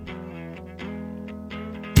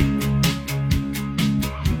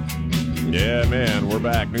 Yeah, man, we're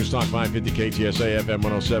back. News Talk 550 KTSA FM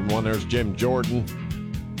 107.1. There's Jim Jordan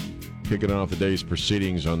kicking off the day's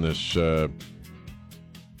proceedings on this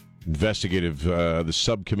investigative, the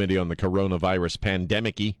subcommittee on the coronavirus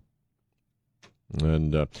pandemic-y.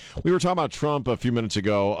 And we were talking about Trump a few minutes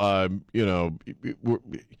ago. You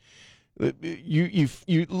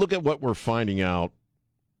look at what we're finding out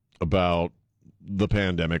about the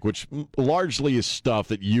pandemic, which largely is stuff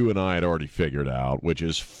that you and I had already figured out, which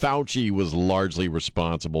is Fauci was largely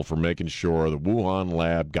responsible for making sure the Wuhan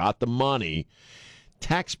lab got the money,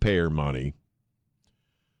 taxpayer money,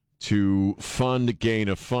 to fund gain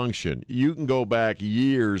of function. You can go back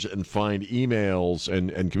years and find emails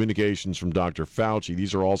and communications from Dr. Fauci.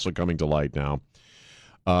 These are also coming to light now,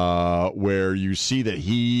 where you see that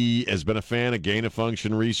he has been a fan of gain of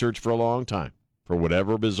function research for a long time, for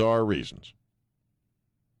whatever bizarre reasons.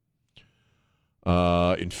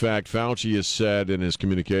 In fact, Fauci has said in his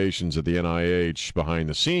communications at the NIH behind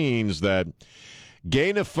the scenes that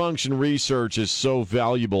gain-of-function research is so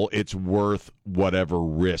valuable, it's worth whatever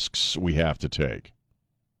risks we have to take.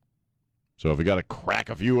 So if you got to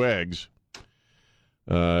crack a few eggs,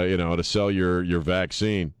 to sell your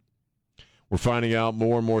vaccine. We're finding out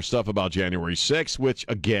more and more stuff about January 6th, which,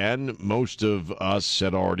 again, most of us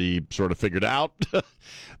had already sort of figured out that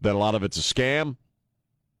a lot of it's a scam,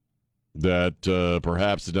 that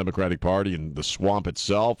perhaps the Democratic Party and the swamp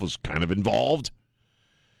itself was kind of involved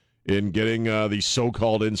in getting the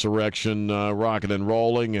so-called insurrection rocking and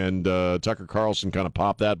rolling, and Tucker Carlson kind of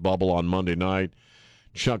popped that bubble on Monday night.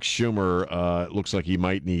 Chuck Schumer looks like he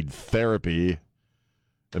might need therapy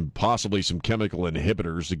and possibly some chemical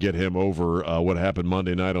inhibitors to get him over what happened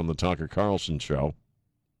Monday night on the Tucker Carlson show.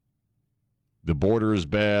 The border is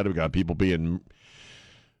bad. We've got people being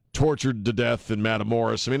tortured to death in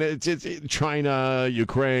Matamoros. I mean, it's China,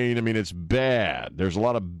 Ukraine. I mean, it's bad. There's a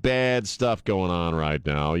lot of bad stuff going on right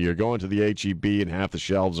now. You're going to the H-E-B and half the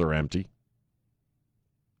shelves are empty.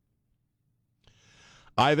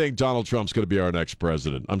 I think Donald Trump's going to be our next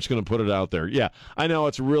president. I'm just going to put it out there. Yeah, I know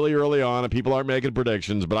it's really early on and people aren't making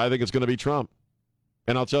predictions, but I think it's going to be Trump.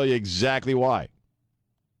 And I'll tell you exactly why.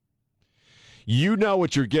 You know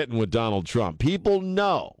what you're getting with Donald Trump. People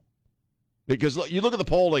know. Because you look at the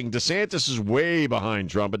polling, DeSantis is way behind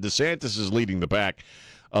Trump, but DeSantis is leading the pack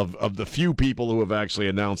of the few people who have actually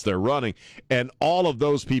announced they're running. And all of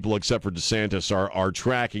those people, except for DeSantis, are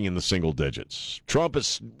tracking in the single digits. Trump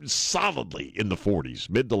is solidly in the 40s,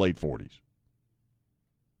 mid to late 40s.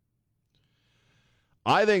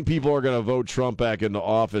 I think people are going to vote Trump back into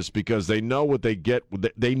office because they know what they get.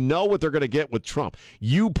 They know what they're going to get with Trump.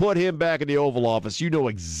 You put him back in the Oval Office, you know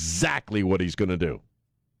exactly what he's going to do.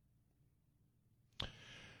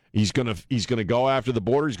 He's going to go after the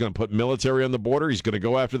border. He's going to put military on the border. He's going to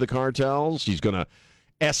go after the cartels. He's going to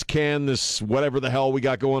S-can this whatever the hell we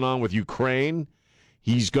got going on with Ukraine.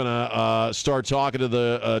 He's going to start talking to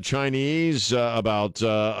the Chinese about,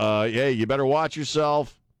 hey, you better watch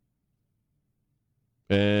yourself.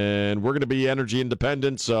 And we're going to be energy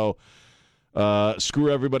independent, so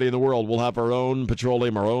screw everybody in the world. We'll have our own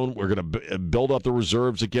petroleum, we're going to build up the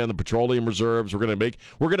reserves again, the petroleum reserves. We're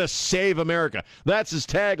going to save America. That's his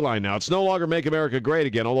tagline now. It's no longer make America great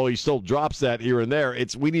again, although he still drops that here and there.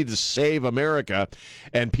 It's we need to save America,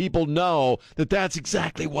 and people know that that's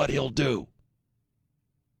exactly what he'll do.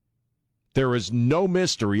 There is no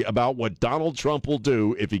mystery about what Donald Trump will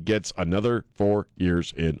do if he gets another 4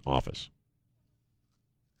 years in office.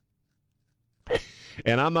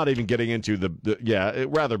 And I'm not even getting into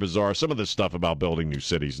rather bizarre, some of this stuff about building new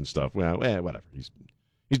cities and stuff. Well, whatever. He's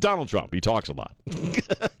Donald Trump. He talks a lot.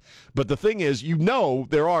 But the thing is,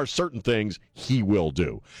 there are certain things he will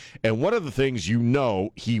do. And one of the things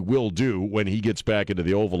he will do when he gets back into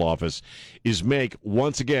the Oval Office is make,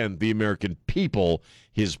 once again, the American people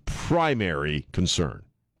his primary concern.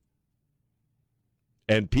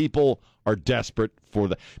 And people are desperate for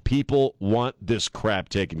that. People want this crap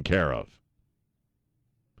taken care of.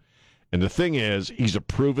 And the thing is, he's a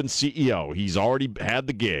proven CEO. He's already had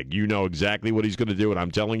the gig. You know exactly what he's going to do, and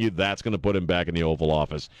I'm telling you, that's going to put him back in the Oval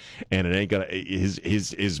Office. And it ain't going to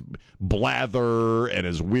his blather and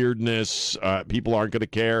his weirdness. People aren't going to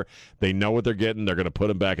care. They know what they're getting. They're going to put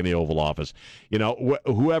him back in the Oval Office. You know,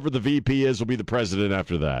 whoever the VP is will be the president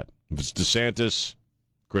after that. If it's DeSantis,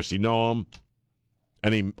 Kristi Noem,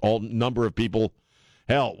 number of people.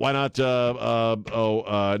 Hell, why not?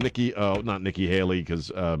 Not Nikki Haley,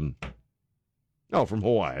 because. From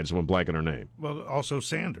Hawaii. I just went blank on her name. Well, also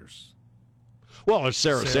Sanders. Well, there's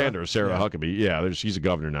Sarah Sanders, Sarah Huckabee. Yeah, she's a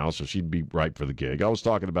governor now, so she'd be right for the gig. I was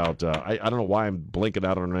talking about, I don't know why I'm blinking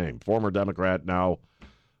out on her name. Former Democrat, now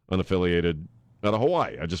unaffiliated, out of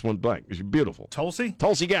Hawaii. I just went blank. She's beautiful. Tulsi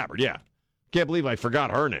Gabbard, yeah. Can't believe I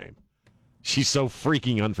forgot her name. She's so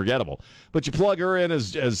freaking unforgettable. But you plug her in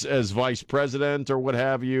as vice president or what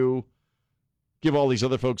have you, give all these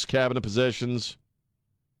other folks cabinet positions.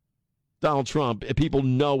 Donald Trump, people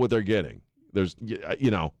know what they're getting. There's,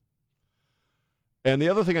 And the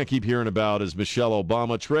other thing I keep hearing about is Michelle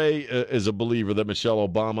Obama. Trey is a believer that Michelle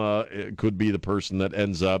Obama could be the person that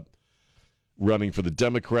ends up running for the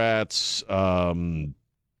Democrats,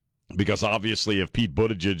 because obviously if Pete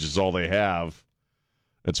Buttigieg is all they have,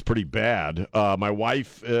 it's pretty bad. My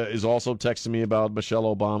wife is also texting me about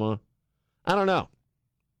Michelle Obama. I don't know.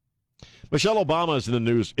 Michelle Obama is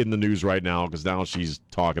in the news right now because now she's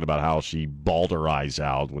talking about how she bawled her eyes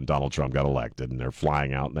out when Donald Trump got elected, and they're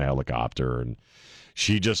flying out in a helicopter, and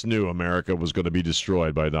she just knew America was going to be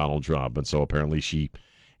destroyed by Donald Trump, and so apparently she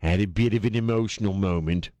had a bit of an emotional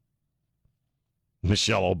moment.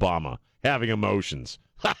 Michelle Obama having emotions,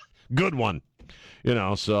 good one,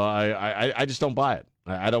 So I just don't buy it.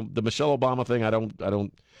 I don't. The Michelle Obama thing. I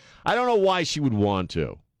don't know why she would want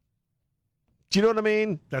to. Do you know what I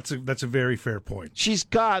mean? That's a very fair point. She's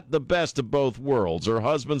got the best of both worlds. Her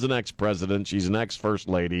husband's an ex-president. She's an ex-first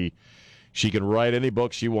lady. She can write any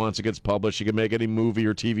book she wants. It gets published. She can make any movie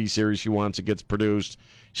or TV series she wants. It gets produced.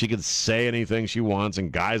 She can say anything she wants. And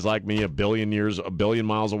guys like me, a billion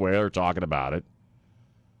miles away, are talking about it.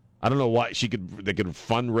 I don't know why they could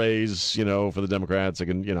fundraise, for the Democrats. They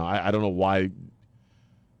can, I don't know why.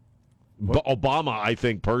 But Obama, I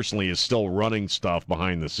think, personally, is still running stuff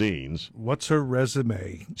behind the scenes. What's her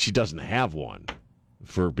resume? She doesn't have one.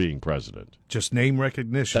 for being president. Just name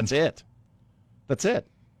recognition. That's it.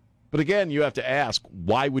 But again, you have to ask,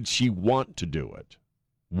 why would she want to do it?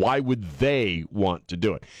 Why would they want to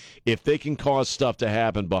do it? If they can cause stuff to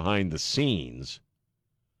happen behind the scenes,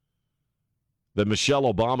 then Michelle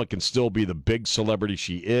Obama can still be the big celebrity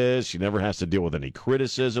she is. She never has to deal with any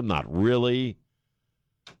criticism, not really.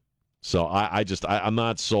 So I'm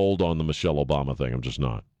not sold on the Michelle Obama thing. I'm just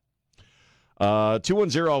not.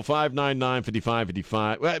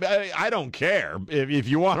 210-599-5555. I don't care. If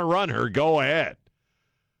you want to run her, go ahead.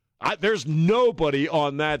 There's nobody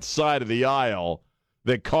on that side of the aisle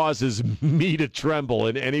that causes me to tremble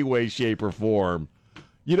in any way, shape, or form.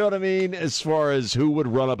 You know what I mean? As far as who would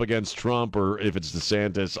run up against Trump or if it's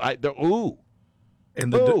DeSantis.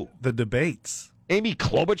 And the debates. Amy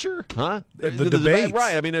Klobuchar? Huh? The debates.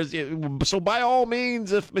 Right. I mean, so by all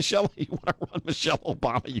means, if you want to run Michelle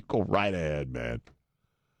Obama, you go right ahead, man.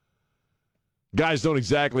 Guys don't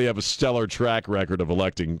exactly have a stellar track record of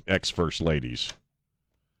electing ex-first ladies.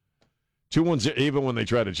 210, even when they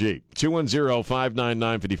try to cheat.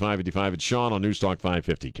 210-599-5555. It's Sean on News Talk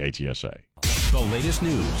 550 KTSA. The latest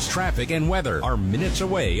news, traffic, and weather are minutes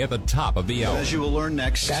away at the top of the hour. As you will learn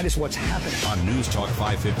next, that is what's happening on News Talk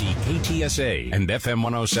 550 KTSA and FM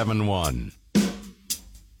 107.1.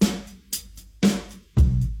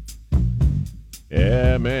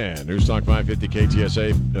 Yeah, man. News Talk 550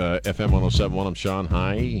 KTSA, FM 107.1. I'm Sean.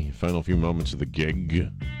 Hi. Final few moments of the gig.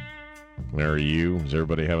 Where are you? Is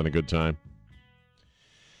everybody having a good time?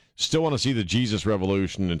 Still want to see the Jesus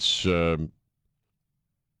Revolution. It's,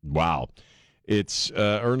 wow. It's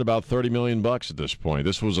earned about $30 million at this point.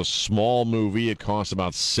 This was a small movie. It cost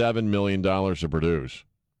about $7 million to produce.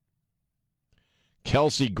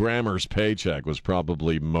 Kelsey Grammer's paycheck was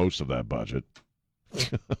probably most of that budget.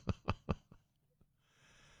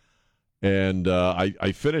 And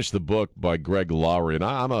I finished the book by Greg Lowry, and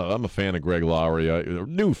I'm a fan of Greg Lowry, a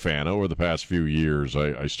new fan. Over the past few years,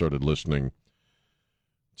 I started listening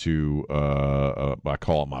to I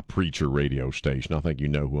call it my preacher radio station. I think you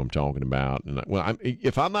know who I'm talking about. And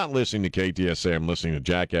if I'm not listening to KTSA, I'm listening to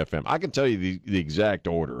Jack FM. I can tell you the exact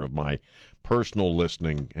order of my personal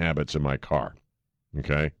listening habits in my car.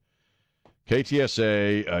 Okay.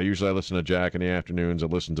 KTSA, usually I listen to Jack in the afternoons. I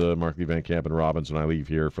listen to Markley, Van Camp, and Robbins when I leave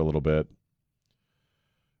here for a little bit.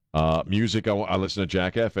 Music, I listen to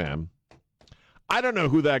Jack FM. I don't know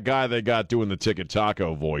who that guy they got doing the Ticket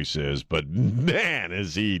Taco voice is, but man,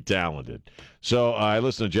 is he talented. So I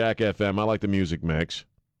listen to Jack FM. I like the music mix.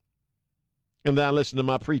 And then I listen to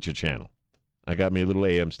my preacher channel. I got me a little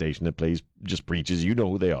AM station that plays just preaches. You know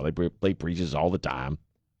who they are. They play preaches all the time.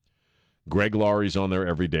 Greg Laurie's on there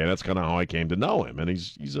every day. That's kind of how I came to know him. And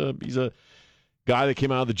he's a guy that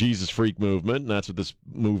came out of the Jesus Freak movement, and that's what this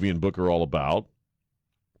movie and book are all about.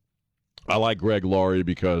 I like Greg Laurie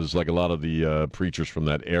because, like a lot of the preachers from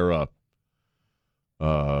that era,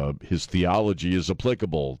 his theology is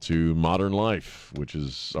applicable to modern life, which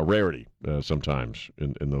is a rarity sometimes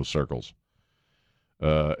in those circles.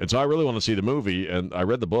 And so I really want to see the movie, and I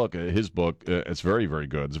read the book, his book. It's very, very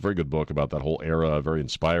good. It's a very good book about that whole era, very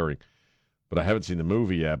inspiring. But I haven't seen the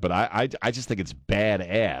movie yet. But I just think it's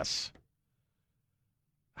badass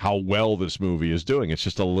how well this movie is doing. It's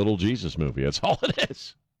just a little Jesus movie. That's all it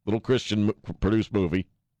is. Little Christian-produced movie.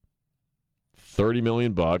 $30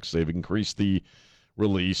 million. They've increased the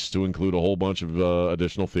release to include a whole bunch of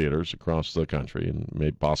additional theaters across the country and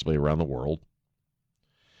maybe possibly around the world.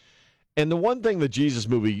 And the one thing the Jesus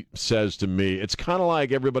movie says to me, it's kind of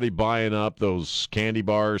like everybody buying up those candy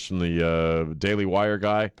bars from the Daily Wire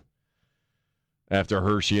guy after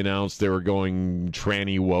Hershey announced they were going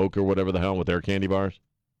tranny woke or whatever the hell with their candy bars.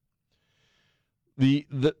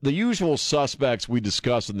 The usual suspects we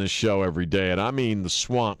discuss in this show every day, and I mean the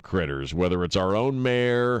swamp critters, whether it's our own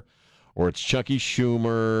mayor or it's Chucky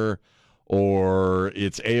Schumer or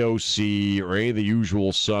it's AOC or any of the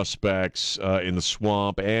usual suspects in the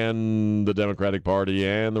swamp and the Democratic Party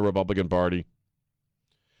and the Republican Party.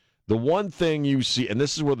 The one thing you see, and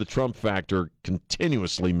this is where the Trump factor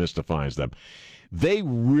continuously mystifies them, they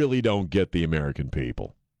really don't get the American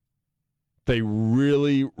people. They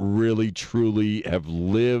really, really, truly have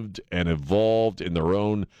lived and evolved in their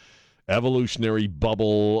own evolutionary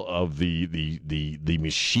bubble of the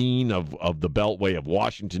machine of the Beltway of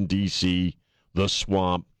Washington, D.C., the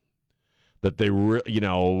swamp, that they,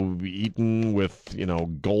 eaten with,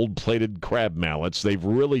 gold-plated crab mallets. They've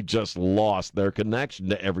really just lost their connection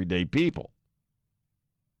to everyday people.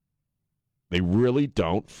 They really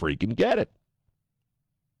don't freaking get it.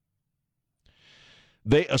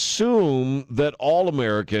 They assume that all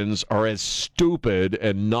Americans are as stupid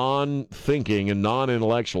and non-thinking and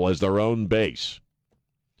non-intellectual as their own base.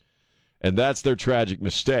 And that's their tragic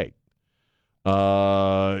mistake.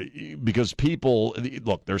 Because people,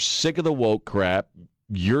 look, they're sick of the woke crap.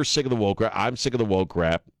 You're sick of the woke crap. I'm sick of the woke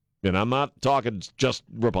crap. And I'm not talking just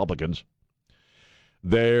Republicans.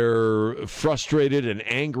 They're frustrated and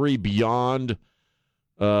angry beyond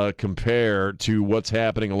compare to what's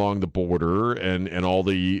happening along the border and all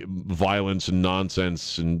the violence and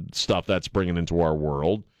nonsense and stuff that's bringing into our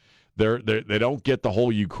world. They don't get the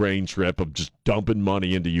whole Ukraine trip of just dumping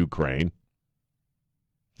money into Ukraine.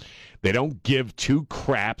 They don't give two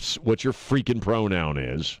craps what your freaking pronoun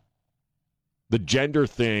is. The gender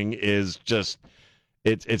thing is just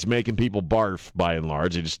it's making people barf by and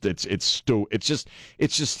large. It's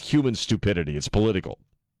just human stupidity. It's political.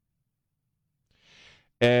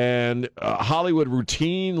 And Hollywood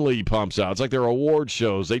routinely pumps out. It's like their award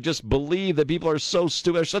shows. They just believe that people are so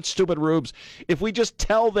stupid. They're such stupid rubes. If we just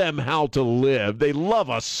tell them how to live, they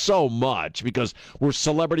love us so much because we're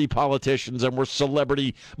celebrity politicians and we're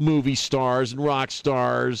celebrity movie stars and rock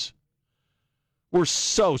stars. We're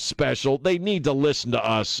so special. They need to listen to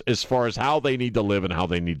us as far as how they need to live and how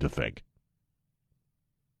they need to think.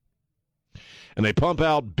 And they pump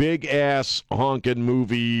out big-ass honking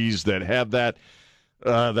movies that have that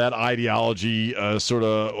ideology sort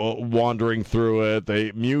of wandering through it.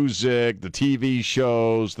 The music, the TV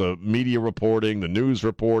shows, the media reporting, the news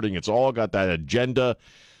reporting, it's all got that agenda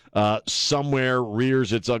somewhere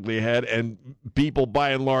rears its ugly head, and people by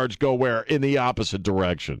and large go where? In the opposite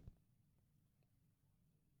direction.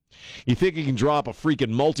 You think you can drop a freaking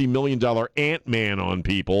multi-million-dollar Ant-Man on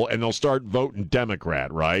people and they'll start voting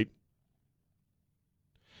Democrat, right?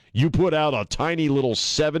 You put out a tiny little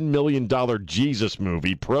 $7 million Jesus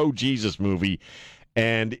movie, pro-Jesus movie,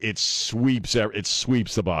 and it sweeps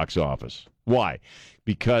the box office. Why?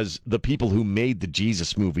 Because the people who made the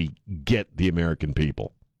Jesus movie get the American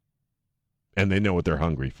people. And they know what they're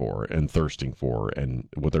hungry for and thirsting for and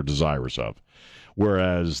what they're desirous of.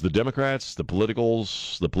 Whereas the Democrats, the political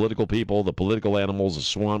people, the political animals, the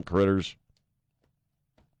swamp critters,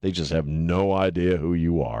 they just have no idea who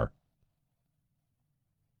you are.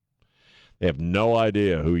 They have no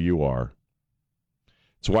idea who you are.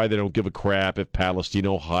 It's why they don't give a crap if Palestine,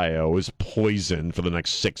 Ohio is poisoned for the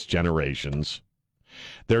next 6 generations.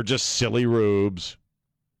 They're just silly rubes.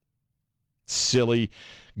 Silly,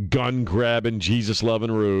 gun-grabbing,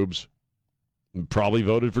 Jesus-loving rubes. Probably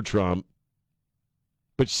voted for Trump.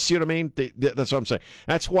 But you see what I mean? That's what I'm saying.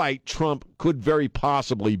 That's why Trump could very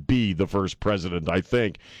possibly be the first president, I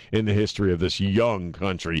think, in the history of this young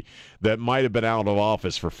country that might have been out of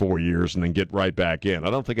office for 4 years and then get right back in.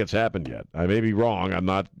 I don't think it's happened yet. I may be wrong. I'm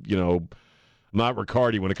not, I'm not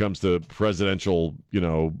Riccardi when it comes to presidential,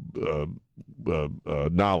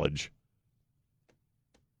 knowledge.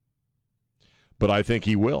 But I think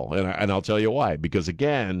he will, and I'll tell you why. Because,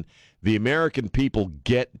 again, the American people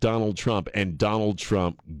get Donald Trump, and Donald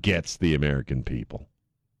Trump gets the American people.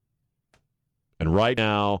 And right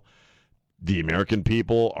now, the American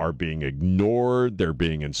people are being ignored. They're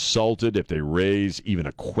being insulted if they raise even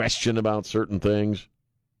a question about certain things.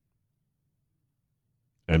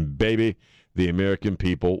 And, baby, the American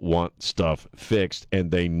people want stuff fixed, and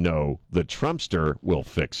they know the Trumpster will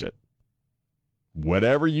fix it.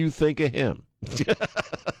 Whatever you think of him.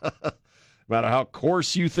 No matter how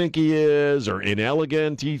coarse you think he is, or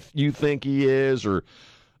inelegant you think he is, or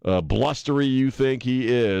blustery you think he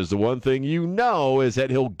is, the one thing you know is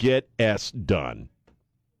that he'll get S done.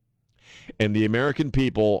 And the American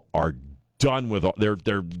people are done with all.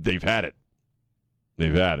 They've had it.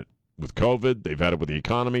 They've had it with COVID. They've had it with the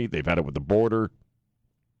economy. They've had it with the border.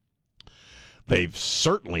 They've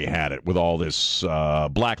certainly had it with all this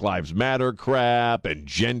Black Lives Matter crap and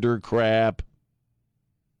gender crap.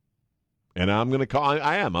 And I'm going to call.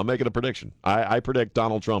 I'm making a prediction. I predict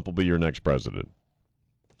Donald Trump will be your next president.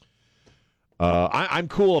 I'm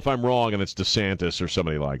cool if I'm wrong and it's DeSantis or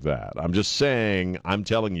somebody like that. I'm just saying. I'm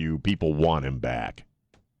telling you, people want him back.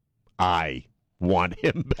 I want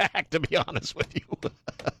him back. To be honest with you.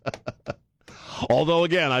 Although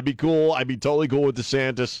again, I'd be cool. I'd be totally cool with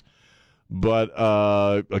DeSantis. But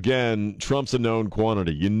again, Trump's a known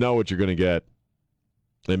quantity. You know what you're going to get.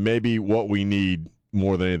 And maybe what we need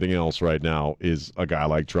more than anything else right now is a guy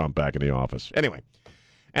like Trump back in the office. Anyway,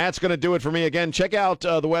 that's going to do it for me. Again, check out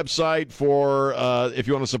the website for if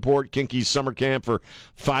you want to support Kinky's summer camp for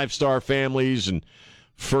 5-star families and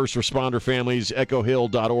first responder families,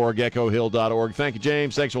 echohill.org, echohill.org. Thank you,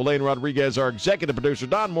 James. Thanks to Elaine Rodriguez, our executive producer,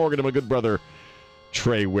 Don Morgan, and my good brother,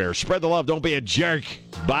 Trey Ware. Spread the love. Don't be a jerk.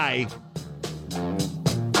 Bye.